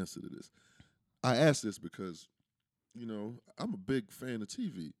know the answer to this. I ask this because, you know, I'm a big fan of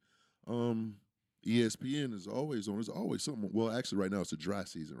TV. ESPN is always on. There's always something. Well, actually, right now it's a dry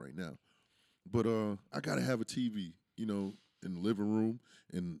season right now. But I got to have a TV, you know, in the living room,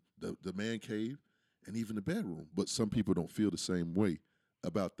 in the man cave, and even the bedroom. But some people don't feel the same way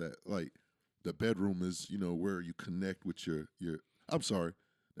about that. Like, the bedroom is, you know, where you connect with your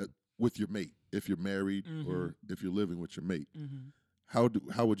with your mate, if you're married or if you're living with your mate.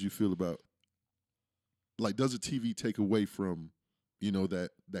 How would you feel about, like, does a TV take away from, you know, that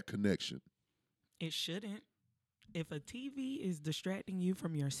connection? It shouldn't. If a TV is distracting you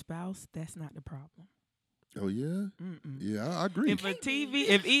from your spouse, that's not the problem. Oh yeah, Mm-mm. yeah, I agree. If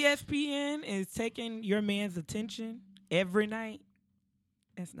if ESPN is taking your man's attention every night,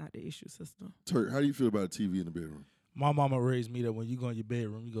 that's not the issue, sister. Turk, how do you feel about a TV in the bedroom? My mama raised me that when you go in your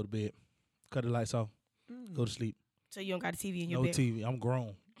bedroom, you go to bed, cut the lights off, go to sleep. So you don't got a TV in your No bed. TV. I'm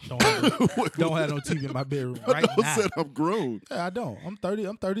grown. Don't have no TV in my bedroom right I now. said I'm grown. Yeah, I don't. I'm 30.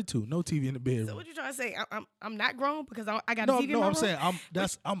 I'm 32. No TV in the bedroom. So what you trying to say? I'm not grown because I got no, a TV in no, my I'm room?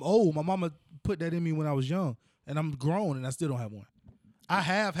 saying I'm old. My mama put that in me when I was young, and I'm grown, and I still don't have one. I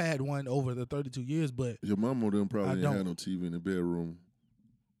have had one over the 32 years, but Your mama them I probably didn't don't. have no TV in the bedroom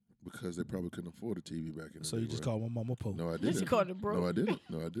because they probably couldn't afford a TV back in the so day. you just right? call my mama Po. No, I Yes, you didn't. called it broke. No, I didn't.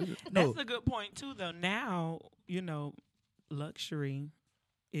 No, I didn't. No. That's a good point too, though. Now, you know, luxury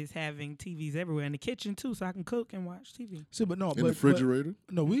is having TVs everywhere in the kitchen too, so I can cook and watch TV. See, but no, In the refrigerator.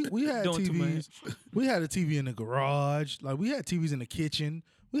 no, we had Doing too TVs. much. We had a TV in the garage. Like we had TVs in the kitchen.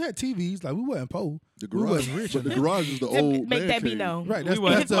 We had TVs. Like we wasn't Po. The We garage, wasn't rich. but the enough. garage is the Make old man that be cave. known. Right. We That's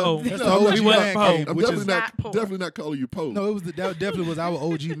wasn't the Po. that's the No, OG we man wasn't Po. cave, I'm which definitely is not poor. definitely not calling you Poe. no. It was that definitely was our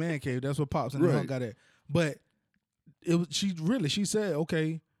OG man cave. That's what Pops and Right. Hunk got at. But it was she said,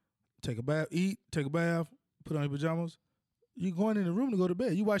 okay, take a bath, eat, take a bath, put on your pajamas. You going in the room to go to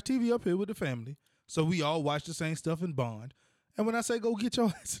bed. You watch TV up here with the family. So we all watch the same stuff and bond. And when I say go get your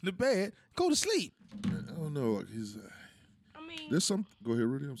ass in the bed, go to sleep. I don't know. Like I mean, there's some. Go ahead,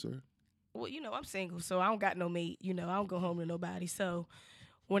 Rudy. I'm sorry. well, you know, I'm single, so I don't got no mate. You know, I don't go home to nobody. So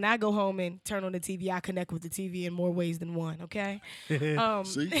when I go home and turn on the TV, I connect with the TV in more ways than one. Okay. See,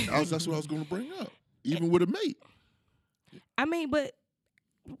 that's what I was going to bring up. Even with a mate. I mean, but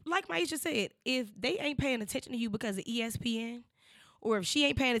like Myesha said, if they ain't paying attention to you because of ESPN, or if she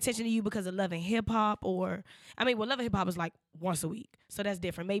ain't paying attention to you because of Love and Hip Hop, or Love and Hip Hop is like once a week, so that's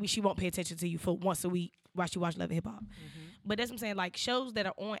different. Maybe she won't pay attention to you for once a week while she watch Love and Hip Hop. But that's what I'm saying, like shows that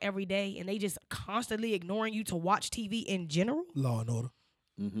are on every day and they just constantly ignoring you to watch TV in general. Law and Order.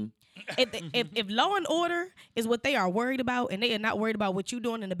 If Law and Order is what they are worried about and they are not worried about what you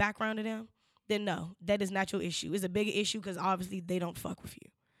doing in the background of them, then no, that is not your issue. It's a bigger issue because obviously they don't fuck with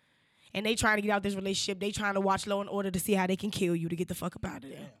you. And they trying to get out this relationship. They trying to watch Law and Order to see how they can kill you to get the fuck up out of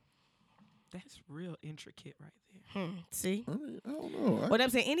there. That's real intricate right there. See? I don't know. What I'm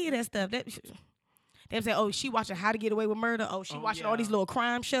saying, any of that stuff, they're saying, oh, she watching How to Get Away with Murder. Oh, she watching all these little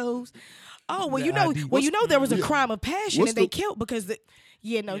crime shows. Oh, well, you know there was a crime of passion and they killed because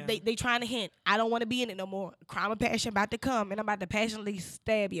they trying to hint. I don't want to be in it no more. Crime of passion about to come and I'm about to passionately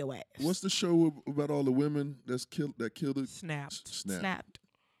stab your ass. What's the show about all the women that killed it? Snapped.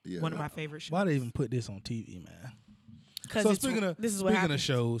 Yeah. One of my favorite shows. Why they even put this on TV, man? So speaking of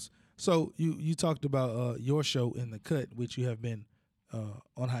shows, so you talked about your show In the Cut, which you have been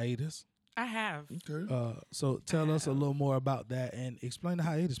on hiatus. I have. Okay. So tell us a little more about that and explain the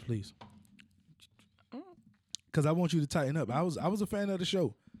hiatus, please. Because I want you to tighten up. I was a fan of the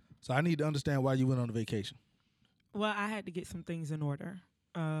show, so I need to understand why you went on a vacation. Well, I had to get some things in order.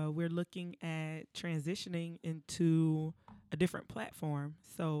 We're looking at transitioning into a different platform,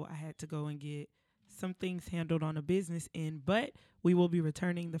 so I had to go and get some things handled on a business end. But we will be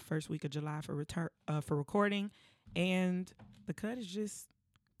returning the first week of July for recording, and the cut is just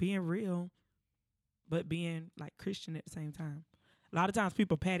being real, but being like Christian at the same time. A lot of times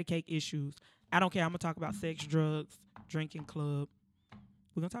people patty cake issues. I don't care. I'm going to talk about sex, drugs, drinking club.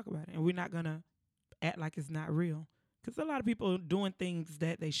 We're going to talk about it. And we're not going to act like it's not real. Because a lot of people doing things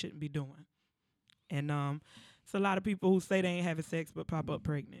that they shouldn't be doing. And it's a lot of people who say they ain't having sex but pop up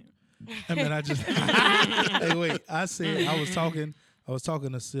pregnant. I mean, I just hey, wait. I said I was talking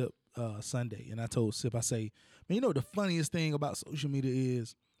to Sip Sunday, and I told Sip, I say, man, you know the funniest thing about social media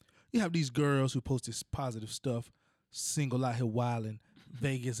is you have these girls who post this positive stuff, single out here wilding,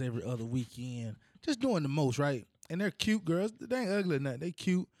 Vegas every other weekend, just doing the most, right? And they're cute girls. They ain't ugly or nothing. They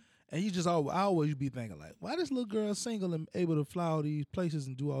cute. And you just I always be thinking like, why this little girl single and able to fly all these places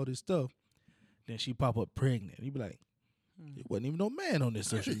and do all this stuff? Then she pop up pregnant. You be like, there wasn't even no man on this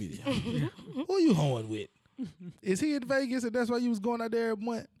social media. Who you hoeing with? Is he in Vegas and that's why you was going out there every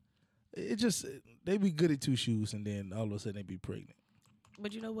month? It just, they be good at two shoes and then all of a sudden they be pregnant.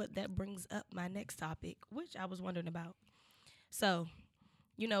 But you know what? That brings up my next topic, which I was wondering about. So,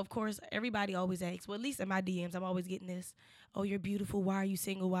 of course, everybody always asks, well, at least in my DMs, I'm always getting this, oh, you're beautiful. Why are you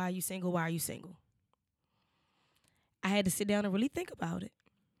single? Why are you single? Why are you single? I had to sit down and really think about it.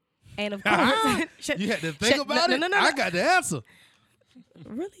 And of course, you had to think about it? No. I got the answer.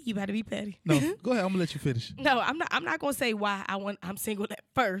 Really? You better be petty. No, go ahead. I'm gonna let you finish. No, I'm not gonna say why I'm single at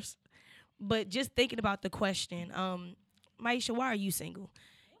first, but just thinking about the question, Myesha, why are you single?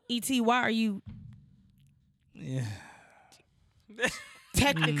 E.T., why are you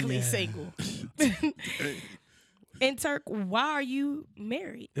technically single? And Turk, why are you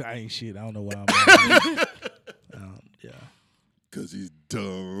married? I ain't shit. I don't know why I'm married. Yeah. Because he's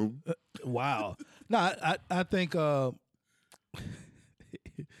dumb. Wow. No, I think I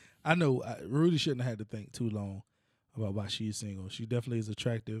know Rudy shouldn't have had to think too long about why she's single. She definitely is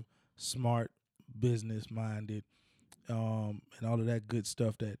attractive, smart, business-minded, and all of that good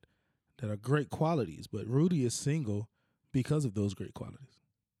stuff that are great qualities. But Rudy is single because of those great qualities.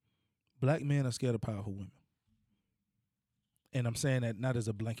 Black men are scared of powerful women. And I'm saying that not as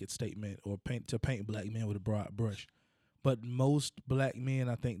a blanket statement or paint black men with a broad brush. But most black men,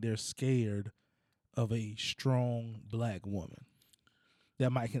 I think they're scared of a strong black woman that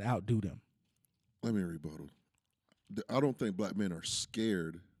might can outdo them. Let me rebuttal. I don't think black men are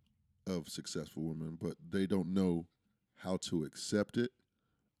scared of successful women, but they don't know how to accept it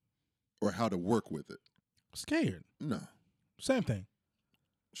or how to work with it. Scared? No. Same thing.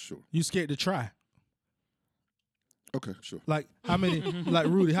 Sure. You scared to try. Okay, sure. Like how many like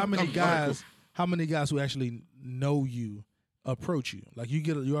Rudy, how many guys who actually know you approach you? Like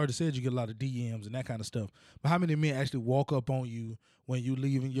you already said you get a lot of DMs and that kind of stuff. But how many men actually walk up on you when you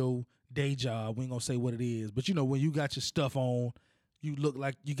leaving your day job? We ain't gonna say what it is, but when you got your stuff on, you look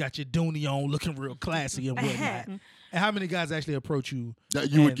like you got your dooney on, looking real classy and whatnot. And how many guys actually approach you? That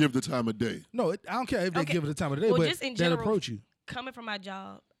you would give the time of day. No, I don't care if they give it the time of the day, well, but just in they'll general, approach you. Coming from my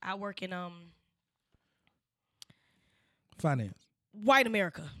job, I work in finance. White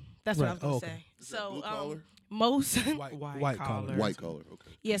America. That's what I was gonna okay. say. Is that blue collar? Most White collar. White collar,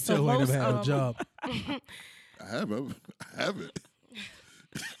 okay. yeah. So Joe ain't most never had a job. I haven't.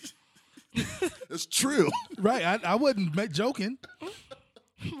 It's trill. Right. I wasn't joking.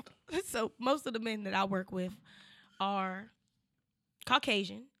 So most of the men that I work with are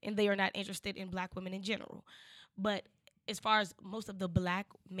Caucasian, and they are not interested in black women in general. But as far as most of the black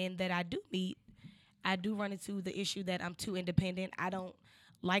men that I do meet, I do run into the issue that I'm too independent. I don't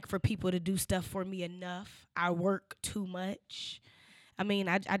like for people to do stuff for me enough. I work too much. I mean,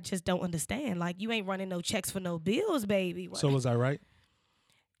 I just don't understand. Like, you ain't running no checks for no bills, baby. So was I right?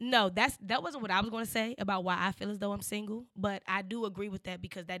 No, that wasn't what I was going to say about why I feel as though I'm single. But I do agree with that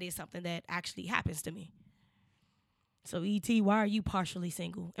because that is something that actually happens to me. So, E.T., why are you partially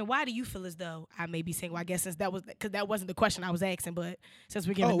single? And why do you feel as though I may be single? I guess since that wasn't the question I was asking, but since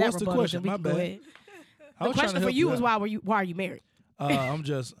we're getting that what's the rebuttal, question? then we My can go bad. ahead. I The was trying question to for help you out. was why are you married? I'm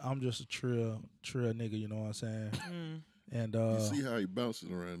just a trill nigga, you know what I'm saying? And You see how he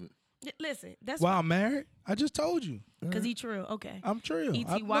bouncing around it. Listen, that's why I'm married? I just told you. because he true. Okay. I'm trill.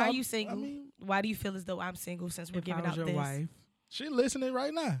 E.T., why are you single? Why do you feel as though I'm single since we're If I giving was out your this? wife, She listening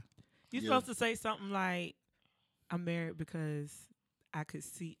right now. you're Yeah. supposed to say something like, "I'm married because I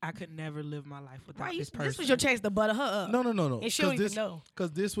could never live my life without Why this person." this was your chance to butter her up. No. And she don't even know.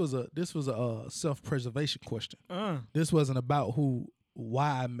 Because this was a self-preservation question. Uh, This wasn't about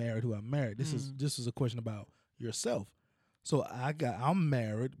why I'm married, who I'm married. This is a question about yourself. So I'm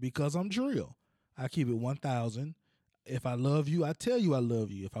married because I'm trill. I keep it 1,000. If I love you, I tell you I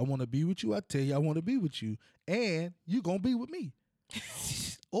love you. If I want to be with you, I tell you I want to be with you, and you gonna be with me.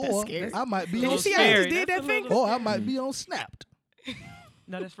 Or scary. I might be Did on you see how he scary. just did That's that a finger? little- or I might be on Snapped.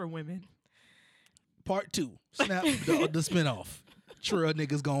 no, that's for women. Part 2. Snap the spinoff. Trill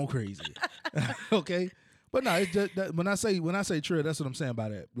niggas gone crazy. Okay? But no, it's just that when I say trill, that's what I'm saying by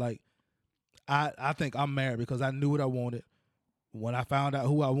that. Like, I think I'm married because I knew what I wanted. When I found out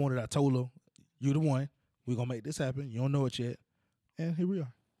who I wanted, I told her, "You the one. We're gonna make this happen. You don't know it yet." And here we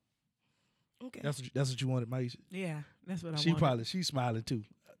are. Okay. That's what you wanted, Myesha. Yeah, that's what I wanted. She's smiling too.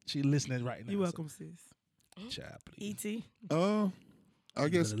 She listening right now. You're welcome, sis. So, child, please. E.T. I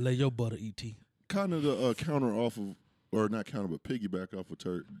guess Better lay your butter, E.T. kind of the counter off of, or not counter, but piggyback off of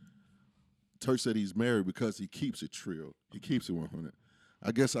Turk. Turk said he's married because he keeps it trill. He keeps it 100.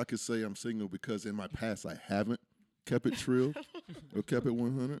 I guess I could say I'm single because in my past I haven't kept it trill or kept it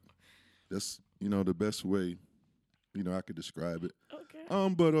 100. That's, the best way, I could describe it. Okay.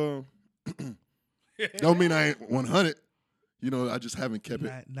 But don't mean I ain't 100. I just haven't kept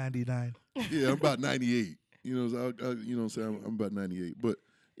it. 99. Yeah, I'm about 98. So you know what I'm saying? I'm about 98. But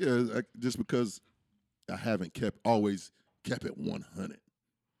yeah, just because I haven't always kept it 100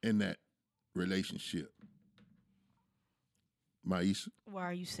 in that relationship. Myesha? Why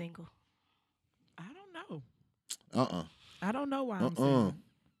are you single? I don't know. Uh-uh. I don't know why I'm single.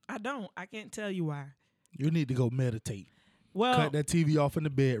 I don't. I can't tell you why. You need to go meditate. Well, Cut that TV off in the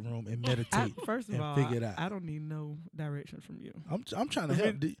bedroom and meditate. first of and all, figure it out. I don't need no direction from you. I'm trying to Let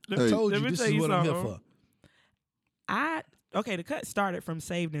help. me- I Hey. told let you me this tell is you what I'm here something. for. The cut started from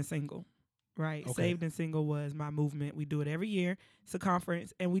Saved and Single, right? Okay. Saved and Single was my movement. We do it every year. It's a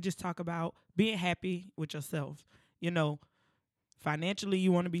conference, and we just talk about being happy with yourself. Financially,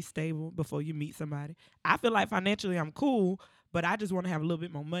 you want to be stable before you meet somebody. I feel like financially I'm cool, but I just want to have a little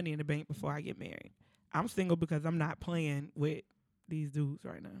bit more money in the bank before I get married. I'm single because I'm not playing with these dudes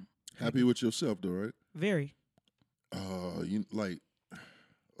right now. Happy with yourself, though, right? Very.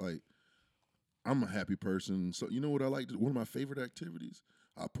 Like I'm a happy person. So you know what I like? One of my favorite activities,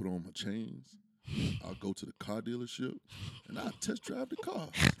 I put on my chains. I'll go to the car dealership and I'll test drive the car.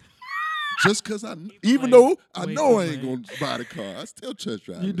 Just because even though I way know too I ain't much. going to buy the car, I still test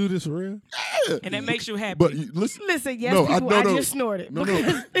drive You it. do this for real? Yeah. And it makes you happy. But listen, Listen, yes, No, people, no. just snorted. no,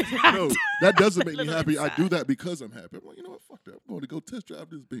 because- no, that doesn't make me Little happy. I do inside. that because I'm happy. I'm like, you know what, fuck that. I'm going to go test drive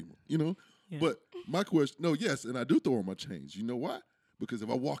this Beamer, Yeah. But my question, yes, and I do throw on my chains. You know why? Because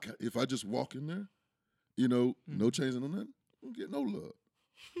if I just walk in there, no chains and no nothing, I don't get no love.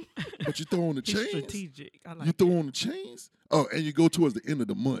 But you throw on the He's chains, strategic. I like you throw on the chains, and you go towards the end of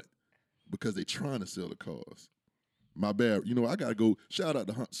the month because they trying to sell the cars. My bad. I gotta go. Shout out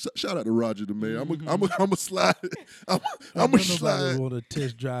to Roger the Mayor. I'm a slide. I'm a Nobody slide. want to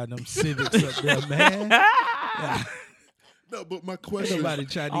test drive them Civics up there, man. No, but my question. Nobody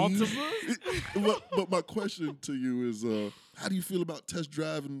Chinese. but my question to you is, how do you feel about test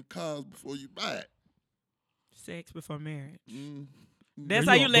driving cars before you buy it? Sex before marriage. Mm. That's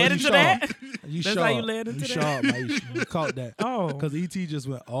Boy, how you led into sharp. that? You That's sharp. how you led into you that? sharp, Myesha. You caught that. Oh. Because E.T. just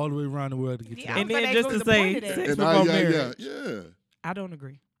went all the way around the world to get to Yeah, that. And I was then about just ask to what was the say, point of that? sex And before marriage. yeah. I don't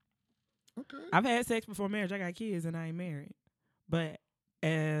agree. Okay. I've had sex before marriage. I got kids and I ain't married. But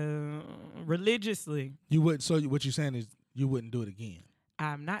religiously, You would. So what you're saying is you wouldn't do it again.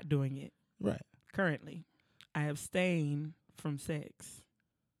 I'm not doing it. Right. Currently, I abstain from sex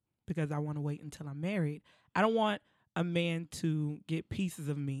because I want to wait until I'm married. I don't want a man to get pieces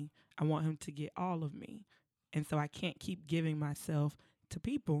of me. I want him to get all of me. And so I can't keep giving myself to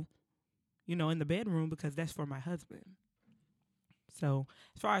people, in the bedroom because that's for my husband. So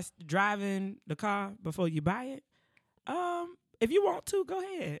as far as driving the car before you buy it, if you want to, go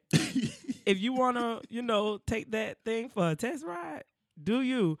ahead. If you want to, take that thing for a test ride, do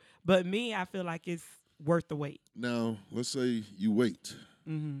you. But me, I feel like it's worth the wait. Now, let's say you wait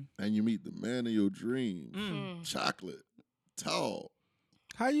Mm-hmm. and you meet the man of your dreams. Chocolate, tall.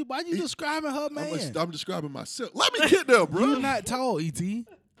 Why you describing her, man? I'm describing myself. Let me get there, bro. You're not tall, E.T.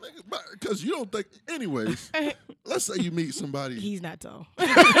 Because you don't think. Anyways, let's say you meet somebody. He's not tall.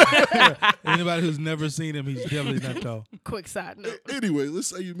 Anybody who's never seen him, he's definitely not tall. Quick side note. Anyway, let's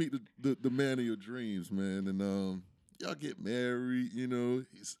say you meet the man of your dreams, man, and y'all get married.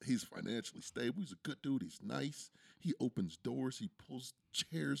 He's financially stable. He's a good dude. He's nice. He opens doors. He pulls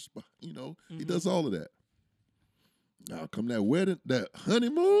chairs. He does all of that. Now come that wedding, that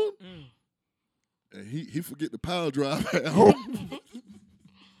honeymoon, and he forget the power drive at home.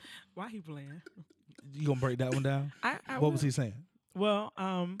 Why he playing? You gonna break that one down? What was he saying? Well,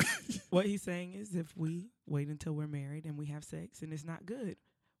 what he's saying is if we wait until we're married and we have sex and it's not good,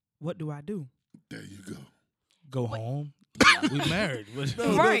 what do I do? There you go. Go home. We married.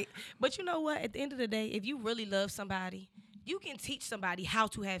 Right. But you know what? At the end of the day, if you really love somebody, you can teach somebody how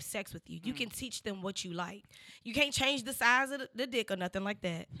to have sex with you. You can teach them what you like. You can't change the size of the dick or nothing like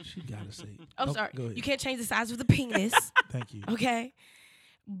that. She gotta say. I'm sorry. Go ahead. You can't change the size of the penis. Thank you. Okay?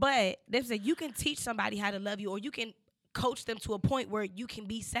 But they say you can teach somebody how to love you, or you can coach them to a point where you can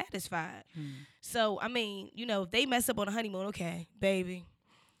be satisfied. So, if they mess up on a honeymoon, okay, baby,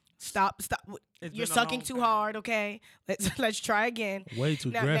 stop. You're sucking too hard, okay? Let's try again. Way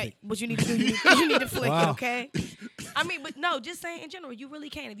too graphic. What you need to do, you need to flick Wow. it, okay? But no, just saying in general, you really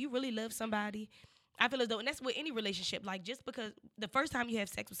can. If you really love somebody, I feel as though, and that's with any relationship, like just because the first time you have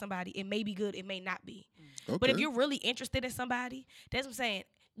sex with somebody, it may be good, it may not be. Okay. But if you're really interested in somebody, that's what I'm saying,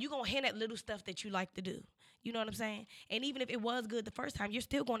 you're going to hint at little stuff that you like to do. You know what I'm saying? And even if it was good the first time, you're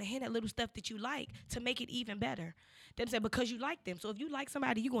still going to hint at little stuff that you like to make it even better. Them say because you like them. So if you like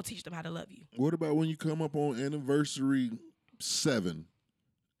somebody, you're going to teach them how to love you. What about when you come up on anniversary 7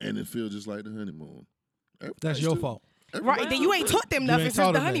 and it feels just like the honeymoon? That's your fault. Right, then you ain't taught them You nothing ain't since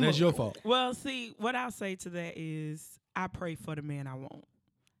taught the him that. honeymoon. That's your fault. Well, see, what I'll say to that is I pray for the man I want.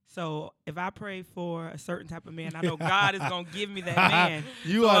 So if I pray for a certain type of man, I know God is going to give me that man.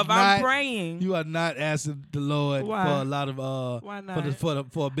 I'm praying. You are not asking the Lord Why? for a lot of Why not?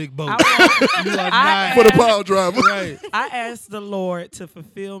 for a big boat. I You are I- not For the power driver. right. I ask the Lord to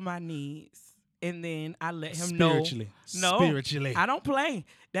fulfill my needs, and then I let him Spiritually. know. No, Spiritually. I don't play.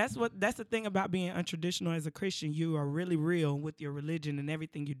 That's the thing about being untraditional as a Christian. You are really real with your religion and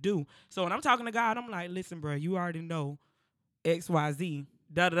everything you do. So when I'm talking to God, I'm like, listen, bro, you already know X, Y, Z,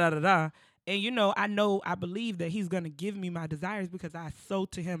 da da da da da. And I believe that he's gonna give me my desires because I sow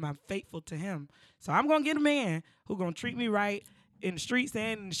to him. I'm faithful to him. So I'm gonna get a man who's gonna treat me right in the streets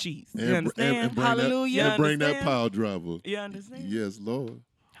and in the sheets. You understand? And bring Hallelujah. That, and bring that Understand? power driver. You understand? Yes, Lord.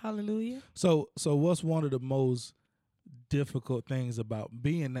 Hallelujah. So what's one of the most difficult things about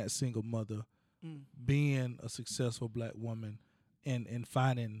being that single mother, being a successful black woman, and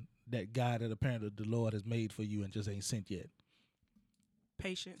finding that guy that apparently the Lord has made for you and just ain't sent yet?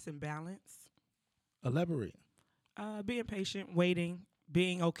 Patience and balance. Elaborate. Being patient, waiting,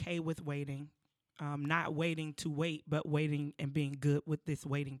 being okay with waiting, not waiting to wait, but waiting and being good with this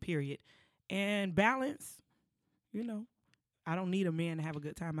waiting period. And balance, I don't need a man to have a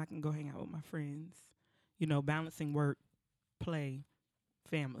good time. I can go hang out with my friends. Balancing work, play,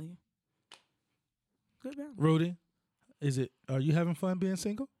 family. Good balance. Rudy, are you having fun being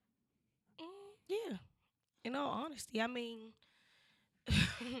single? Yeah. In all honesty,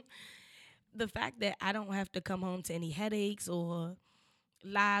 the fact that I don't have to come home to any headaches or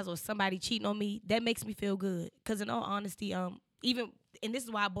lies or somebody cheating on me, that makes me feel good. Because in all honesty, and this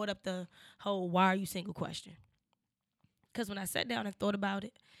is why I brought up the whole why are you single question. Because when I sat down and thought about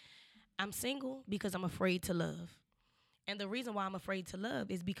it, I'm single because I'm afraid to love. And the reason why I'm afraid to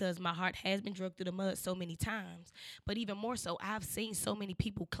love is because my heart has been dragged through the mud so many times. But even more so, I've seen so many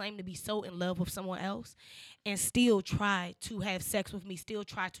people claim to be so in love with someone else and still try to have sex with me, still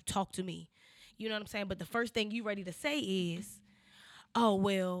try to talk to me. You know what I'm saying? But the first thing you ready to say is, oh,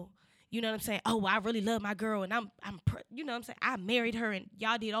 well, you know what I'm saying? Oh, well, I really love my girl and you know what I'm saying? I married her and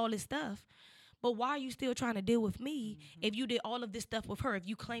y'all did all this stuff. But why are you still trying to deal with me if you did all of this stuff with her, if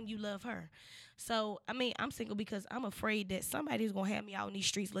you claim you love her? So, I mean, I'm single because I'm afraid that somebody's going to have me out in these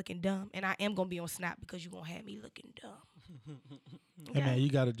streets looking dumb, and I am going to be on Snap because you're going to have me looking dumb. Hey, man, you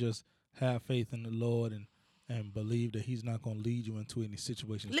got to just have faith in the Lord and believe that he's not going to lead you into any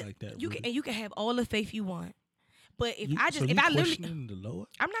situations like that. You can have all the faith you want. But if you, I just, so if you I literally, questioning the Lord?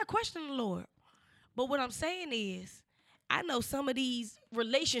 I'm not questioning the Lord. But what I'm saying is, I know some of these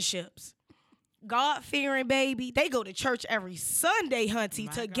relationships, God-fearing baby, they go to church every Sunday, hunty,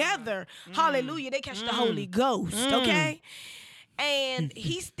 together. Hallelujah. They catch the Holy Ghost, okay? And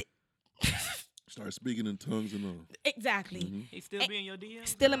he's Start speaking in tongues and all. exactly. He still be in your DMs?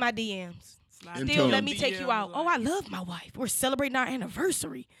 Still in my DMs. In Still let tongues. me take you out. Oh, I love my wife. We're celebrating our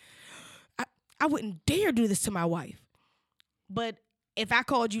anniversary. I wouldn't dare do this to my wife. But if I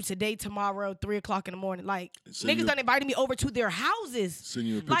called you today, tomorrow, 3 o'clock in the morning, like, niggas done invited me over to their houses. Send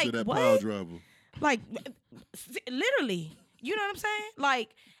you a picture Like, of that what? power driver. Like, literally. You know what I'm saying? Like,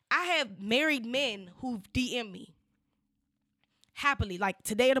 I have married men who've DM'd me happily, like,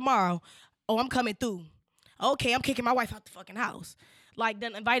 today or tomorrow. Oh, I'm coming through. Okay, I'm kicking my wife out the fucking house. Like,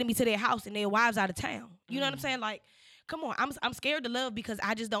 done invited me to their house and their wives out of town. You know what I'm saying? Like, come on, I'm scared to love because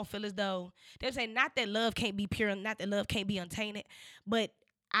I just don't feel as though, they're saying not that love can't be pure, not that love can't be untainted, but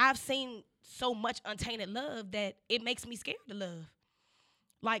I've seen so much untainted love that it makes me scared to love.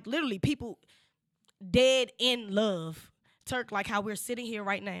 Like, literally, people dead in love. Turk, like how we're sitting here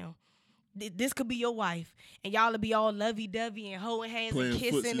right now. This could be your wife, and y'all will be all lovey-dovey and holding hands Playing and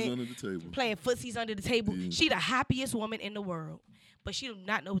kissing footsies it. under the table. Playing footsies under the table. Yeah. She the happiest woman in the world, but she do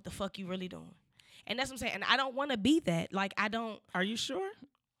not know what the fuck you really doing. And that's what I'm saying. And I don't want to be that. Like, I don't. Are you sure?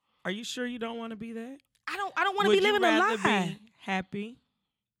 Are you sure you don't want to be that? I don't want to be living a lie. Be happy,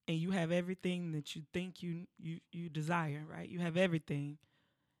 and you have everything that you think you desire, right? You have everything,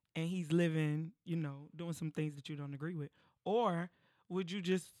 and he's living, doing some things that you don't agree with, or would you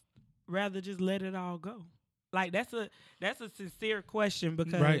just rather just let it all go? Like, that's a sincere question,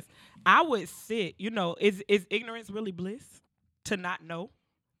 because I would sit. Is ignorance really bliss? To not know.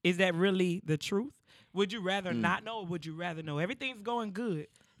 Is that really the truth? Would you rather not know, or would you rather know? Everything's going good.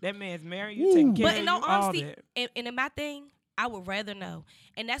 That man's married you, taking care But of in you, all all honesty, that. and in my thing, I would rather know.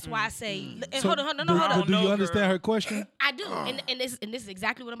 And that's why I say, and So hold on. Do you No, understand girl. her question? I do. And this is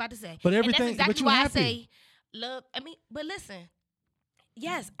exactly what I'm about to say. But and everything- that's but exactly you why happy. I say love. I mean, but listen.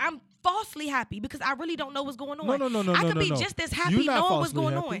 Yes, I'm falsely happy because I really don't know what's going on. No, I could be no. just as You're happy not knowing what's falsely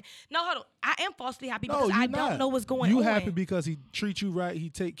going happy. on. No, hold on. I am falsely happy No, because you're I not. don't know what's going on. You happy because he treats you right. He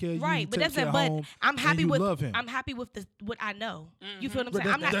take care of you. Right, he but take that's care it. of But home, I'm happy and you with love him. I'm happy with what I know. You feel what I'm But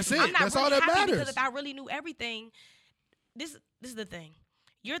saying? that's it. I'm not That's really all that happy because matters. if I really knew everything, this is the thing.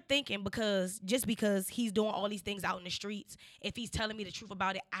 You're thinking because he's doing all these things out in the streets, if he's telling me the truth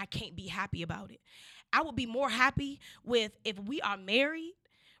about it, I can't be happy about it. I would be more happy with if we are married,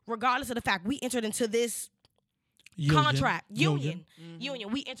 regardless of the fact we entered into this contract, union.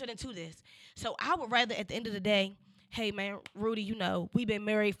 We entered into this. So I would rather at the end of the day, hey man, Rudy, we've been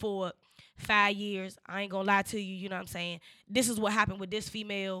married for 5 years. I ain't gonna lie to you, you know what I'm saying? This is what happened with this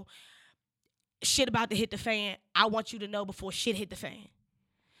female. Shit about to hit the fan. I want you to know before shit hit the fan.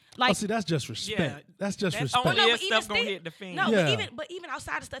 Like, see, that's just respect. Yeah. That's just That's respect. only No, if but even stuff gonna still- hit the fan. No, Yeah. but even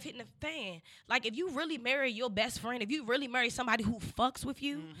outside of stuff hitting the fan, like if you really marry your best friend, if you really marry somebody who fucks with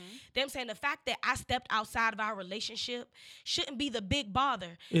you, them saying the fact that I stepped outside of our relationship shouldn't be the big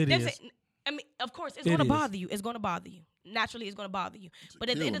bother. It Them is. I mean, of course, it's It going to is. bother you. It's going to bother you. Naturally, it's going to bother you. But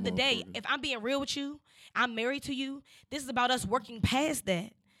at the end of the day, if I'm being real with you, I'm married to you. This is about us working past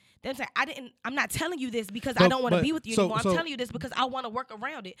that. Them saying I'm not telling you this because I don't want to be with you anymore. I'm telling you this because I want to work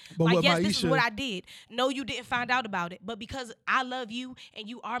around it. But Like, what yes, this is Myesha- what I did. No, you didn't find out about it. But because I love you and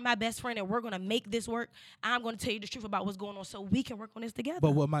you are my best friend and we're going to make this work, I'm going to tell you the truth about what's going on so we can work on this together.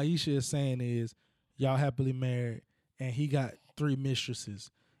 But what Myesha is saying is, y'all happily married, and he got 3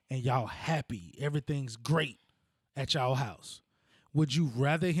 mistresses, and y'all happy. Everything's great at y'all house. Would you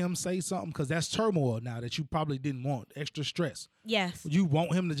rather him say something? Because that's turmoil now that you probably didn't want. Extra stress. Yes. You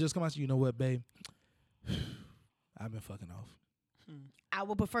want him to just come out and say, you know what, babe? I've been fucking off. I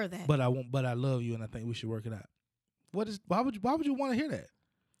would prefer that. But I love you, and I think we should work it out. Why would you want to hear that?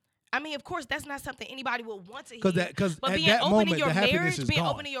 I mean, of course, that's not something anybody would want to hear. Because but at being that open moment, in your the happiness marriage, is being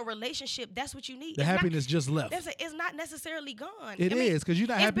gone. open in your relationship, that's what you need. The It's happiness just left. It's not necessarily gone. It is, because you're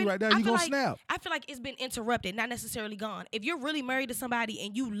not it's happy been- right now. I You're feel going to like- snap. I feel like it's been interrupted, not necessarily gone. If you're really married to somebody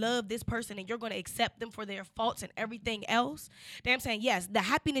and you love this person and you're going to accept them for their faults and everything else, then I'm saying, yes, the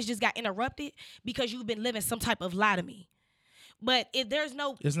happiness just got interrupted because you've been living some type of lie to me. But if there's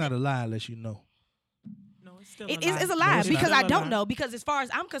no... It's not a lie unless you know. No, it's still It's a No, lie it's because not. I don't know. Because as far as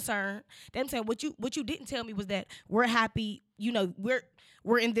I'm concerned, them saying what you didn't tell me was that we're happy. You know,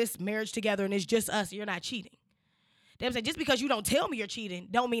 we're in this marriage together and it's just us. You're not cheating. Them saying just because you don't tell me you're cheating,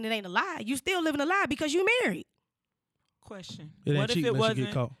 don't mean it ain't a lie. You still living a lie because you married. Question. It ain't What if cheating it unless you wasn't?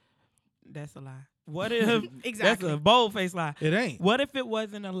 get caught. That's a lie. What if Exactly. that's a bold-faced lie? It ain't. What if it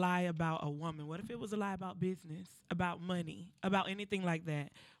wasn't a lie about a woman? What if it was a lie about business, about money, about anything like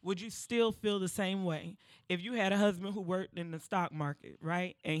that? Would you still feel the same way if you had a husband who worked in the stock market,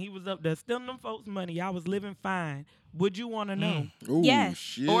 right? And he was up there stealing them folks' money. Y'all was living fine. Would you want to know? Ooh, Yes.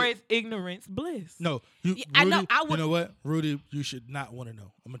 shit. Or is ignorance bliss? No, you. Yeah, Rudy, I know, I you would- know what, Rudy? You should not want to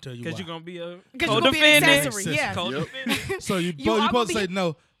know. I'm gonna tell you why. Because you're going to be a 'Cause you gonna be an co-defendant. accessory, yeah. Co-defendant. So you are supposed to gonna say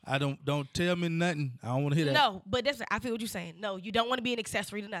no. I don't tell me nothing. I don't want to hear that. No, but that's I feel what you're saying. No, you don't want to be an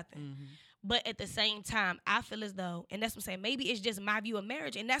accessory to nothing. But at the same time, I feel as though, and that's what I'm saying, maybe it's just my view of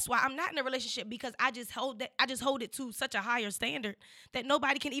marriage, and that's why I'm not in a relationship because I just hold it to such a higher standard that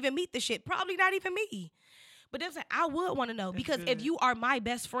nobody can even meet the shit. Probably not even me. But that's what I would want to know because if good. you are my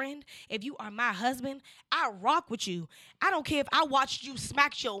best friend, if you are my husband, I rock with you. I don't care if I watched you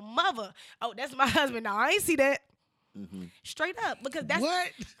smack your mother. Oh, that's my husband. No, I ain't see that. Straight up, because that's What?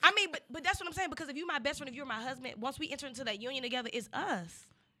 I mean, but that's what I'm saying. Because if you're my best friend, if you're my husband, once we enter into that union together, it's us.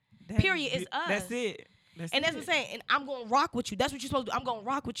 Period, it's us. That's it. That's what I'm saying. And I'm gonna rock with you. That's what you're supposed to do. I'm gonna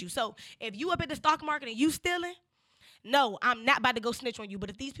rock with you. So if you up at the stock market and you stealing, no, I'm not about to go snitch on you. But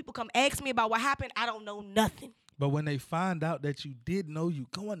if these people come ask me about what happened, I don't know nothing. But when they find out that you did know, you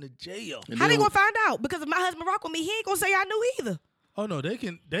going to jail. And How they then- gonna find out? Because if my husband rock with me, he ain't gonna say I knew either. Oh no, they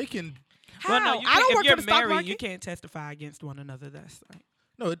can. How? Well, no, you I don't can't- work if you're for the stock married, market. you can't testify against one another. That's right.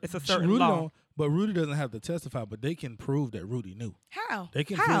 No, It's a certain Rudy law. don't- But Rudy doesn't have to testify. But they can prove that Rudy knew. How? They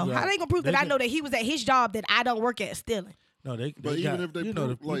can How? prove How that- they gonna prove they that I can- know that he was at his job that I don't work at stealing? No, they. But they even got, if they you know,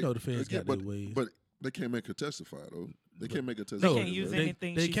 the feds again, got their ways. but they can't make her testify though. They can't make her testify. no, can't use though. they,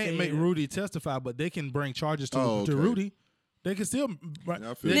 anything they she can't make said. Rudy testify, but they can bring charges to Oh, to okay. Rudy. They can still.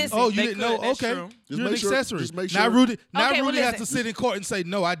 Yeah, I feel Listen, oh, you they didn't know? could, that's Okay, true. Just you're an make sure- accessory. just make Now sure- Rudy. Now Okay, well, Rudy has to listen. sit in court and say,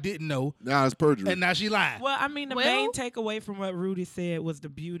 "No, I didn't know," Now it's perjury. and now she lied. Well, I mean, the Well- main takeaway from what Rudy said was the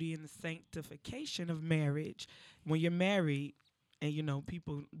beauty and the sanctification of marriage. When you're married, and you know,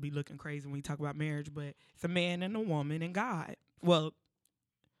 people be looking crazy when we talk about marriage, but it's a man and a woman and God. Well,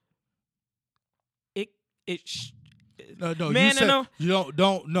 no, man you said and a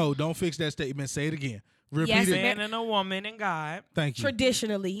you don't fix that statement. Say it again. Repeat Yes, it. man and a woman and God. Thank you.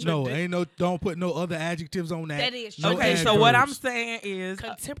 Traditionally, No, ain't no. Don't put no other adjectives on that. That is no Okay, adverbs. so what I'm saying is,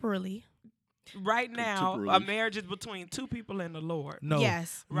 contemporarily. right now, a Contemporary. marriage is between two people and the Lord. No.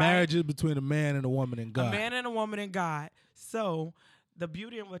 Yes. Right. Marriage is between a man and a woman and God. A man and a woman and God. So the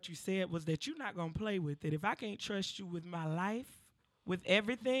beauty in what you said was that you're not gonna play with it. If I can't trust you with my life, with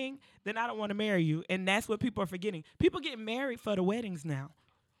everything, then I don't want to marry you. And that's what people are forgetting. People get married for the weddings now.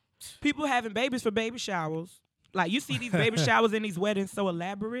 People having babies for baby showers. Like, you see these baby showers and these weddings so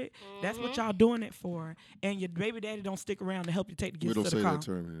elaborate. That's what y'all doing it for. And your baby daddy don't stick around to help you take the we gifts don't to say the car. that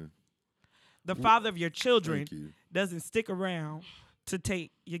term here. The father of your children Thank you. doesn't stick around to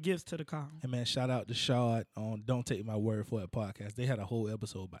take your gifts to the car. And man, shout out to Shad on Don't Take My Word for It podcast. They had a whole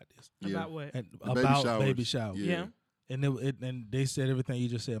episode about this. Yeah. About what? And The baby about showers. baby showers. Yeah. Yeah. And they said everything you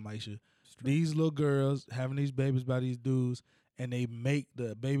just said, Myesha. These little girls having these babies by these dudes, and they make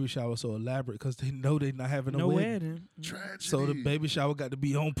the baby shower so elaborate because they know they're not having No a wedding. wedding. Tragedy. So the baby shower got to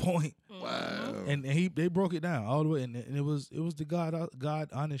be on point. Wow. And they broke it down all the way, and it was the God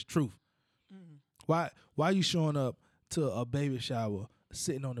honest truth. Why you showing up to a baby shower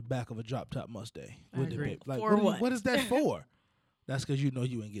sitting on the back of a drop top Mustang I with the agree. baby? Like, For what? what is that for? That's because you know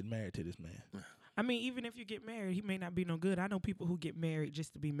you ain't getting married to this man. I mean, even if you get married, he may not be no good. I know people who get married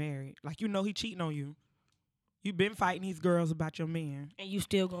just to be married. Like, you know he cheating on you. You've been fighting these girls about your man. And you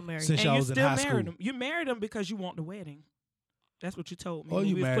still gonna marry Since him. y'all And you was in still high married school. him. You married him because you want the wedding. That's what you told me. Or when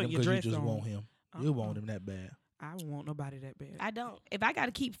you we was married him putting your because you dress just on. want him. You want him that bad. I don't want nobody that bad. I don't. If I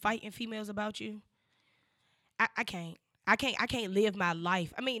gotta keep fighting females about you, I can't. I can't live my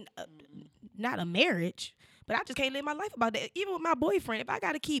life. I mean, not a marriage, but I just can't live my life about that. Even with my boyfriend, if I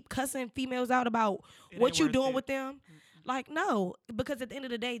gotta keep cussing females out about It what ain't you worth doing it. with them, like no, because at the end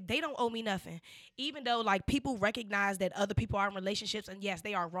of the day, they don't owe me nothing. Even though like people recognize that other people are in relationships, and yes,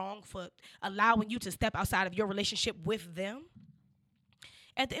 they are wrong for allowing you to step outside of your relationship with them.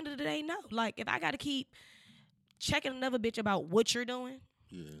 At the end of the day, no. Like if I gotta keep checking another bitch about what you're doing.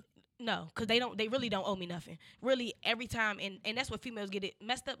 Yeah. No, because they really don't owe me nothing. Really, every time, and that's what females get it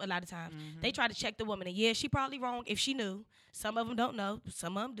messed up a lot of times. They try to check the woman, and yeah, she probably wrong if she knew. Some of them don't know,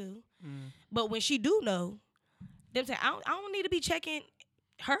 some of them do. But when she do know, them say, I don't need to be checking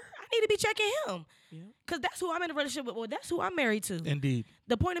her. I need to be checking him. Yeah. Because that's who I'm in a relationship with. Well, that's who I'm married to. Indeed.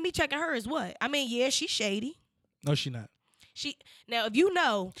 The point of me checking her is what? I mean, yeah, she's shady. No, she not. Now, if you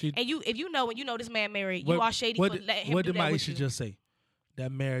know, She- if you know this man married, you are shady for letting him what do did that with Myesha you. just say?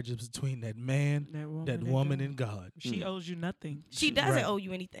 That marriage is between that man, that woman, and God. She owes you nothing. She doesn't Right. owe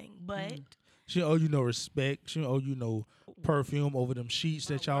you anything, but She don't owe you no respect. She don't owe you no perfume over them sheets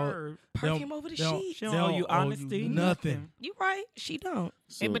that y'all. Word. they don't- perfume over the they don't- sheets. She they don't owe don't you honesty. nothing. You right. She don't.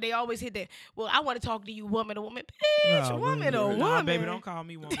 So- But they always hit that. Well, I want to talk to you, woman to woman. Bitch, Nah, woman to really. woman. Nah, baby, don't call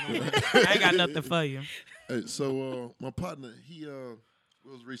me woman. I ain't got nothing for you. Hey, so my partner, he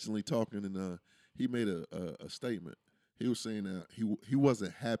was recently talking, and he made a statement. He was saying that he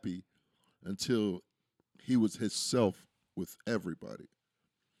wasn't happy until he was himself with everybody,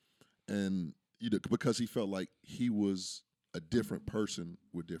 and because he felt like he was a different person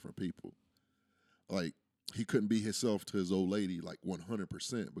with different people. Like he couldn't be himself to his old lady like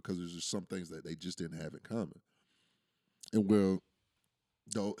 100% because there's just some things that they just didn't have in common. And well,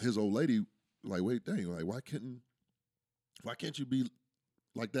 though his old lady like, wait, dang, like why can't you be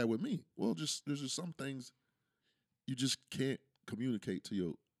like that with me? Well, there's just some things you just can't communicate to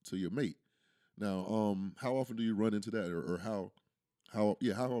your mate. Now, how often do you run into that, or how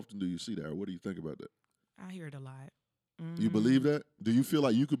often do you see that, or what do you think about that? I hear it a lot. You believe that? Do you feel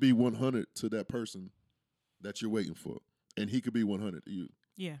like you could be 100 to that person that you're waiting for, and he could be 100 to you?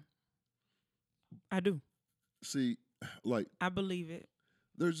 Yeah. I do. See, like I believe it.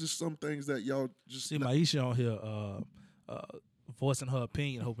 there's just some things that y'all just See, Myesha on here voicing her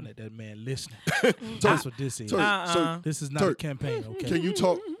opinion, hoping that man listening. That's what this is. So This is not a Turk, campaign, okay? can you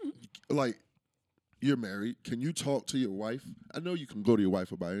talk like you're married? Can you talk to your wife? I know you can go to your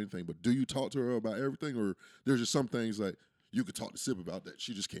wife about anything, but do you talk to her about everything, or there's just some things like you could talk to Sip about that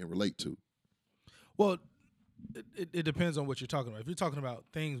she just can't relate to? Well, it depends on what you're talking about. If you're talking about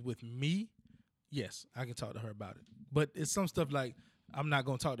things with me, yes, I can talk to her about it. But it's some stuff like I'm not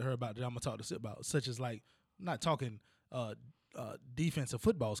going to talk to her about that I'm going to talk to Sip about, such as like I'm not talking defensive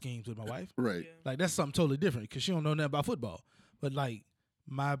football schemes with my wife. Right. Like that's something totally different because she don't know nothing about football. But like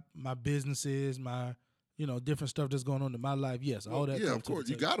my businesses, my different stuff that's going on in my life, yes, all that. Yeah, of course.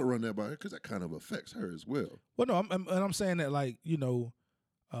 You got to run that by her because that kind of affects her as well. Well, no, I'm saying that like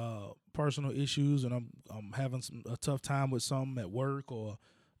personal issues, and I'm having a tough time with something at work or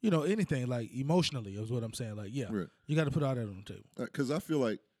anything like emotionally is what I'm saying. Like Right. you got to put all that on the table. Because I feel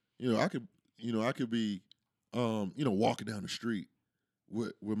like I could be walking down the street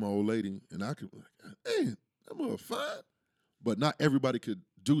with my old lady, and I could be like, hey, that mother fine. But not everybody could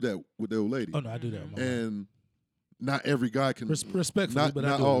do that with their old lady. Oh no, I do that with my wife. And not every guy can. Respectfully, but I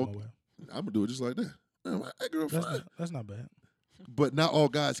not do it all. with my wife. I'm gonna do it just like that. Man, that girl fine. That's not bad. But not all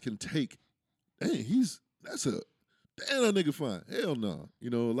guys can take. Hey, that nigga fine. Hell no. A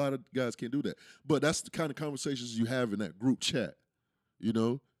lot of guys can't do that. But that's the kind of conversations you have in that group chat.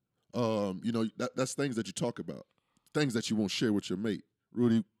 That's things that you talk about, things that you won't share with your mate.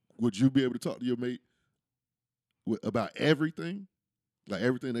 Rudy, would you be able to talk to your mate about everything, like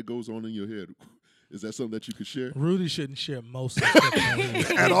everything that goes on in your head? Is that something that you could share? Rudy shouldn't share most of the stuff on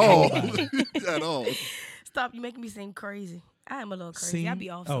here. At all. At all. Stop! You making me seem crazy. I am a little crazy. I be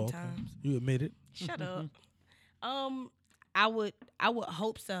off Okay. sometimes. You admit it. Shut up. I would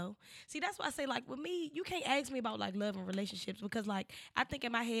hope so. See, that's why I say, like, with me, you can't ask me about like love and relationships because, like, I think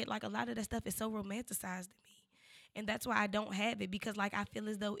in my head, like, a lot of that stuff is so romanticized to me, and that's why I don't have it because, like, I feel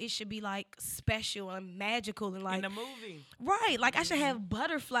as though it should be like special and magical and like In the movie. right, like I should have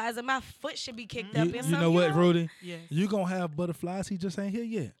butterflies and my foot should be kicked up. You And know what, Rudy? Yes. You gonna have butterflies. He just ain't here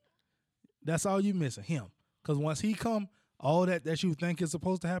yet. That's all you missing, him. Because once he come, all that you think is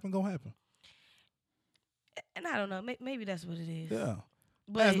supposed to happen gonna happen. And I don't know, maybe that's what it is. Yeah.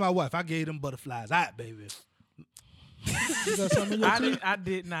 But Ask my wife. I gave them butterflies. All right, baby. You got some of your teeth? I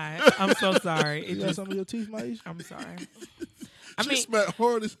did not. I'm so sorry. You got some of your teeth, Myesha? I'm sorry. I She mean, smacked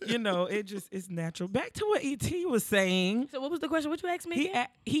hard as hell. it's natural. Back to what E.T. was saying. so what was the question? What you asked me? again?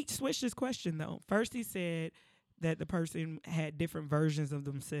 He switched his question though. First he said that the person had different versions of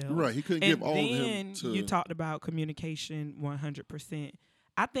themselves. Right, he couldn't and give all of him then to. you talked about communication 100%.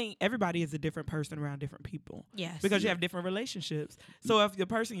 I think everybody is a different person around different people. Yes. Because you have different relationships. So if the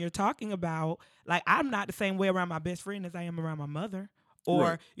person you're talking about, like I'm not the same way around my best friend as I am around my mother.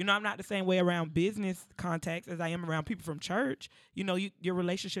 Or, Right. I'm not the same way around business contacts as I am around people from church. Your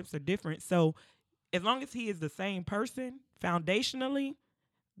relationships are different. So as long as he is the same person, foundationally,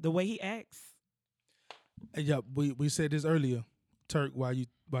 the way he acts. Hey, yeah, we said this earlier. Turk, why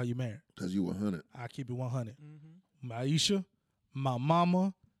you married? Because you 100. I keep it 100. Myesha, my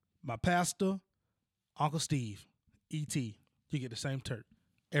mama, my pastor, Uncle Steve, E.T. You get the same Turk.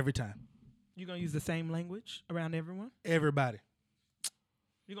 every time. You gonna use the same language around everyone? Everybody.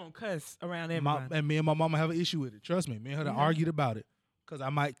 You gonna cuss around everyone? And me and my mama have an issue with it. Trust me. Me and her done argued about it. Because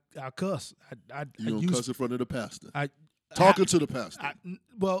I'll cuss. You don't cuss in front of the pastor. Talking to the pastor.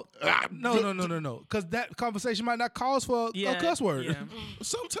 No. Because that conversation might not cause for a cuss word. Yeah.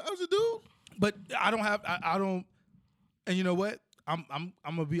 Sometimes it do. But I don't. And you know what? I'm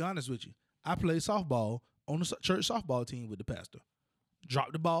gonna be honest with you. I played softball on the church softball team with the pastor.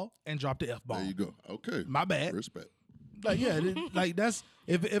 Dropped the ball and dropped the F-ball. There you go. Okay. My bad. Respect. Like like that's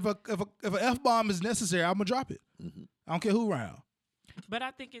if a F-bomb is necessary, I'm gonna drop it. Mm-hmm. I don't care who around. But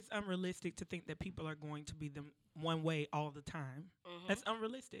I think it's unrealistic to think that people are going to be the one way all the time. That's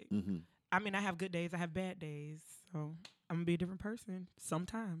unrealistic. Mm-hmm. I mean, I have good days, I have bad days, so I'm gonna be a different person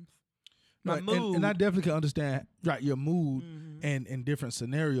sometimes. My Right, mood, and I definitely can understand your mood and in different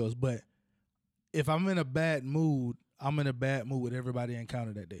scenarios. But if I'm in a bad mood, I'm in a bad mood with everybody I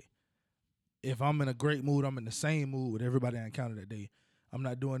encounter that day. If I'm in a great mood, I'm in the same mood with everybody I encounter that day. I'm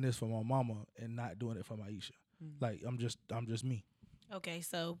not doing this for my mama and not doing it for Myesha. Like I'm just me. Okay,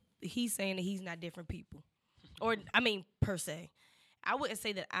 so he's saying that he's not different people. Or, I mean, per se. I wouldn't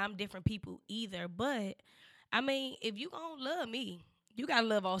say that I'm different people either, but, I mean, if you gonna love me, you gotta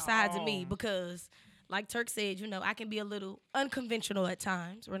love all sides of me because, like Turk said, I can be a little unconventional at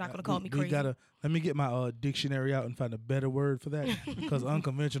times. We're not gonna call me crazy. Let me get my dictionary out and find a better word for that because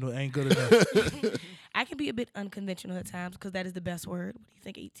unconventional ain't good enough. I can be a bit unconventional at times because that is the best word. What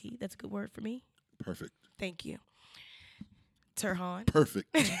do you think, AT? That's a good word for me? Perfect. Thank you. Turhan.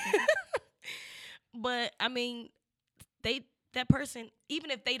 Perfect. But I mean, that person,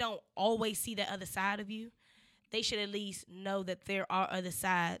 even if they don't always see that other side of you, they should at least know that there are other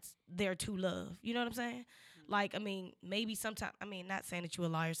sides there to love. You know what I'm saying? Like, I mean, maybe sometimes, not saying that you're a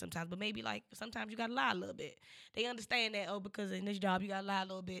liar sometimes, but maybe like sometimes you got to lie a little bit. They understand that, because in this job you got to lie a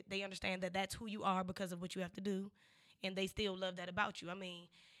little bit. They understand that that's who you are because of what you have to do, and they still love that about you. I mean,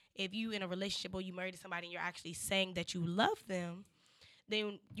 if you in a relationship or you married to somebody and you're actually saying that you love them,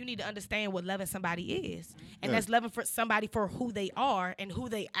 then you need to understand what loving somebody is. And that's loving for somebody for who they are and who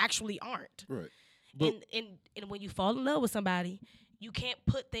they actually aren't. Right. And when you fall in love with somebody, you can't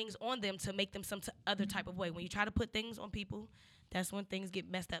put things on them to make them some other type of way. When you try to put things on people, that's when things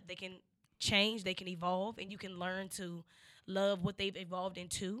get messed up. They can change, they can evolve, and you can learn to love what they've evolved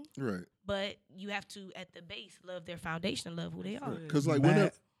into. Right. But you have to, at the base, love their foundation, love who they are. Because like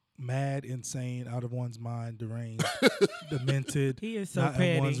mad, insane, out of one's mind, deranged, demented. He is so not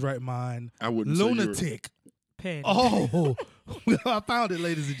petty. in one's right mind. I wouldn't lunatic. Petty. Oh, I found it,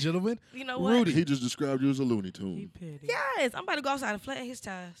 ladies and gentlemen. You know what? Rudy. He just described you as a Looney He Tune. petty. Yes, I'm about to go outside and flatten his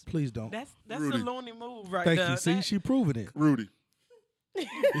tires. Please don't. That's Rudy. a loony move right Thank there. you. See, she proving it. Rudy.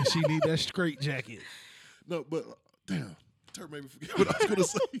 And she need that straight jacket. No, but damn. Turk made me forget what I was going to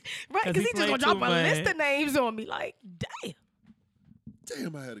say. Right, 'Cause because he he just going to played drop a too list much. of names on me. Like, damn.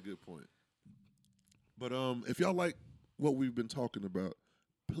 Damn, I had a good point. But if y'all like what we've been talking about,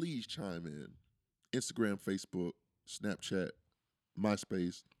 please chime in. Instagram, Facebook, Snapchat,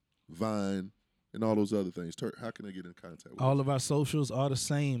 MySpace, Vine, and all those other things. Turk, how can they get in contact with us? All of our socials are the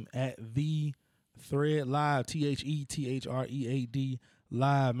same at the Thread Live, TheThread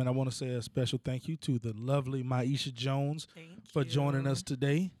Live. And I want to say a special thank you to the lovely Myesha Jones for joining us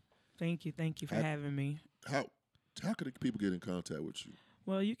today. Thank you for having me. How can people get in contact with you?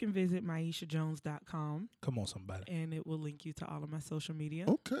 Well, you can visit MyeshaJones.com. Come on, somebody. And it will link you to all of my social media.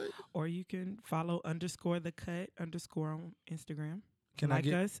 Okay. Or you can follow _the_cut_ on Instagram. Can I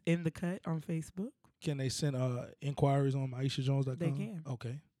get us in the cut on Facebook. Can they send inquiries on MyeshaJones.com? They can.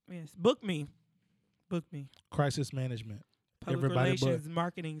 Okay. Yes. Book me. Crisis management. Public Everybody relations,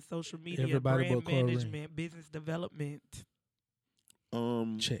 marketing, social media, everybody brand but Corrine. management, business development.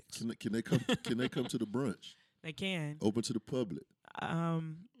 Checks. Can they come? Can they come to the brunch? They can. Open to the public.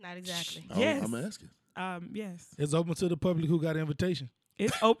 Not exactly. Yes. I'm asking. Yes. It's open to the public who got an invitation.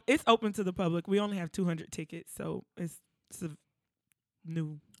 It's open to the public. We only have 200 tickets, so it's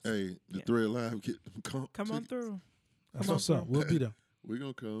new. Hey, the Yeah. Thread Live, Come on through. That's Come on what's up. through. We'll be there. We're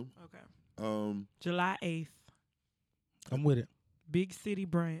gonna come. Okay. July 8th. I'm with it. Big City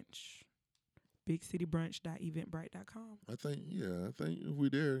Brunch. BigCityBrunch.eventbrite.com. I think if we're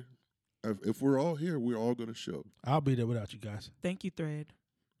there, if we're all here, we're all gonna show. I'll be there without you guys. Thank you, Thread.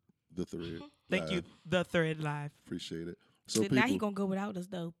 The Thread. Thank you, Live. The Thread Live. Appreciate it. So now he going to go without us,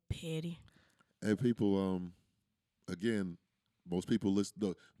 though. Petty. and people, again, most people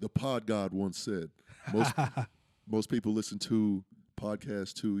listen. The pod god once said most people listen to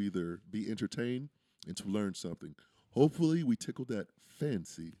podcasts to either be entertained and to learn something. Hopefully, we tickled that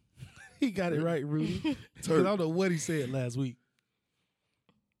fancy. He got it right, Rudy. 'Cause I don't know what he said last week.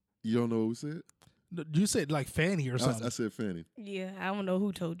 You don't know what we said? You said like Fanny or something. I said Fanny. Yeah, I don't know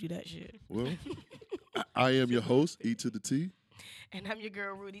who told you that shit. Well, I am your host, E to the T. And I'm your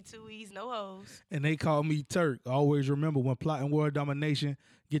girl, Rudy, 2 E's, no O's. And they call me Turk. Always remember, when plotting world domination,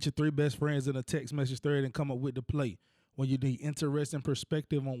 get your 3 best friends in a text message thread and come up with the play. When you need interesting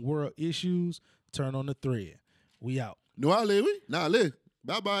perspective on world issues, turn on the thread. We out. No, I live. Nah, live.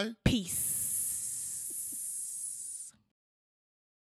 Bye-bye. Peace.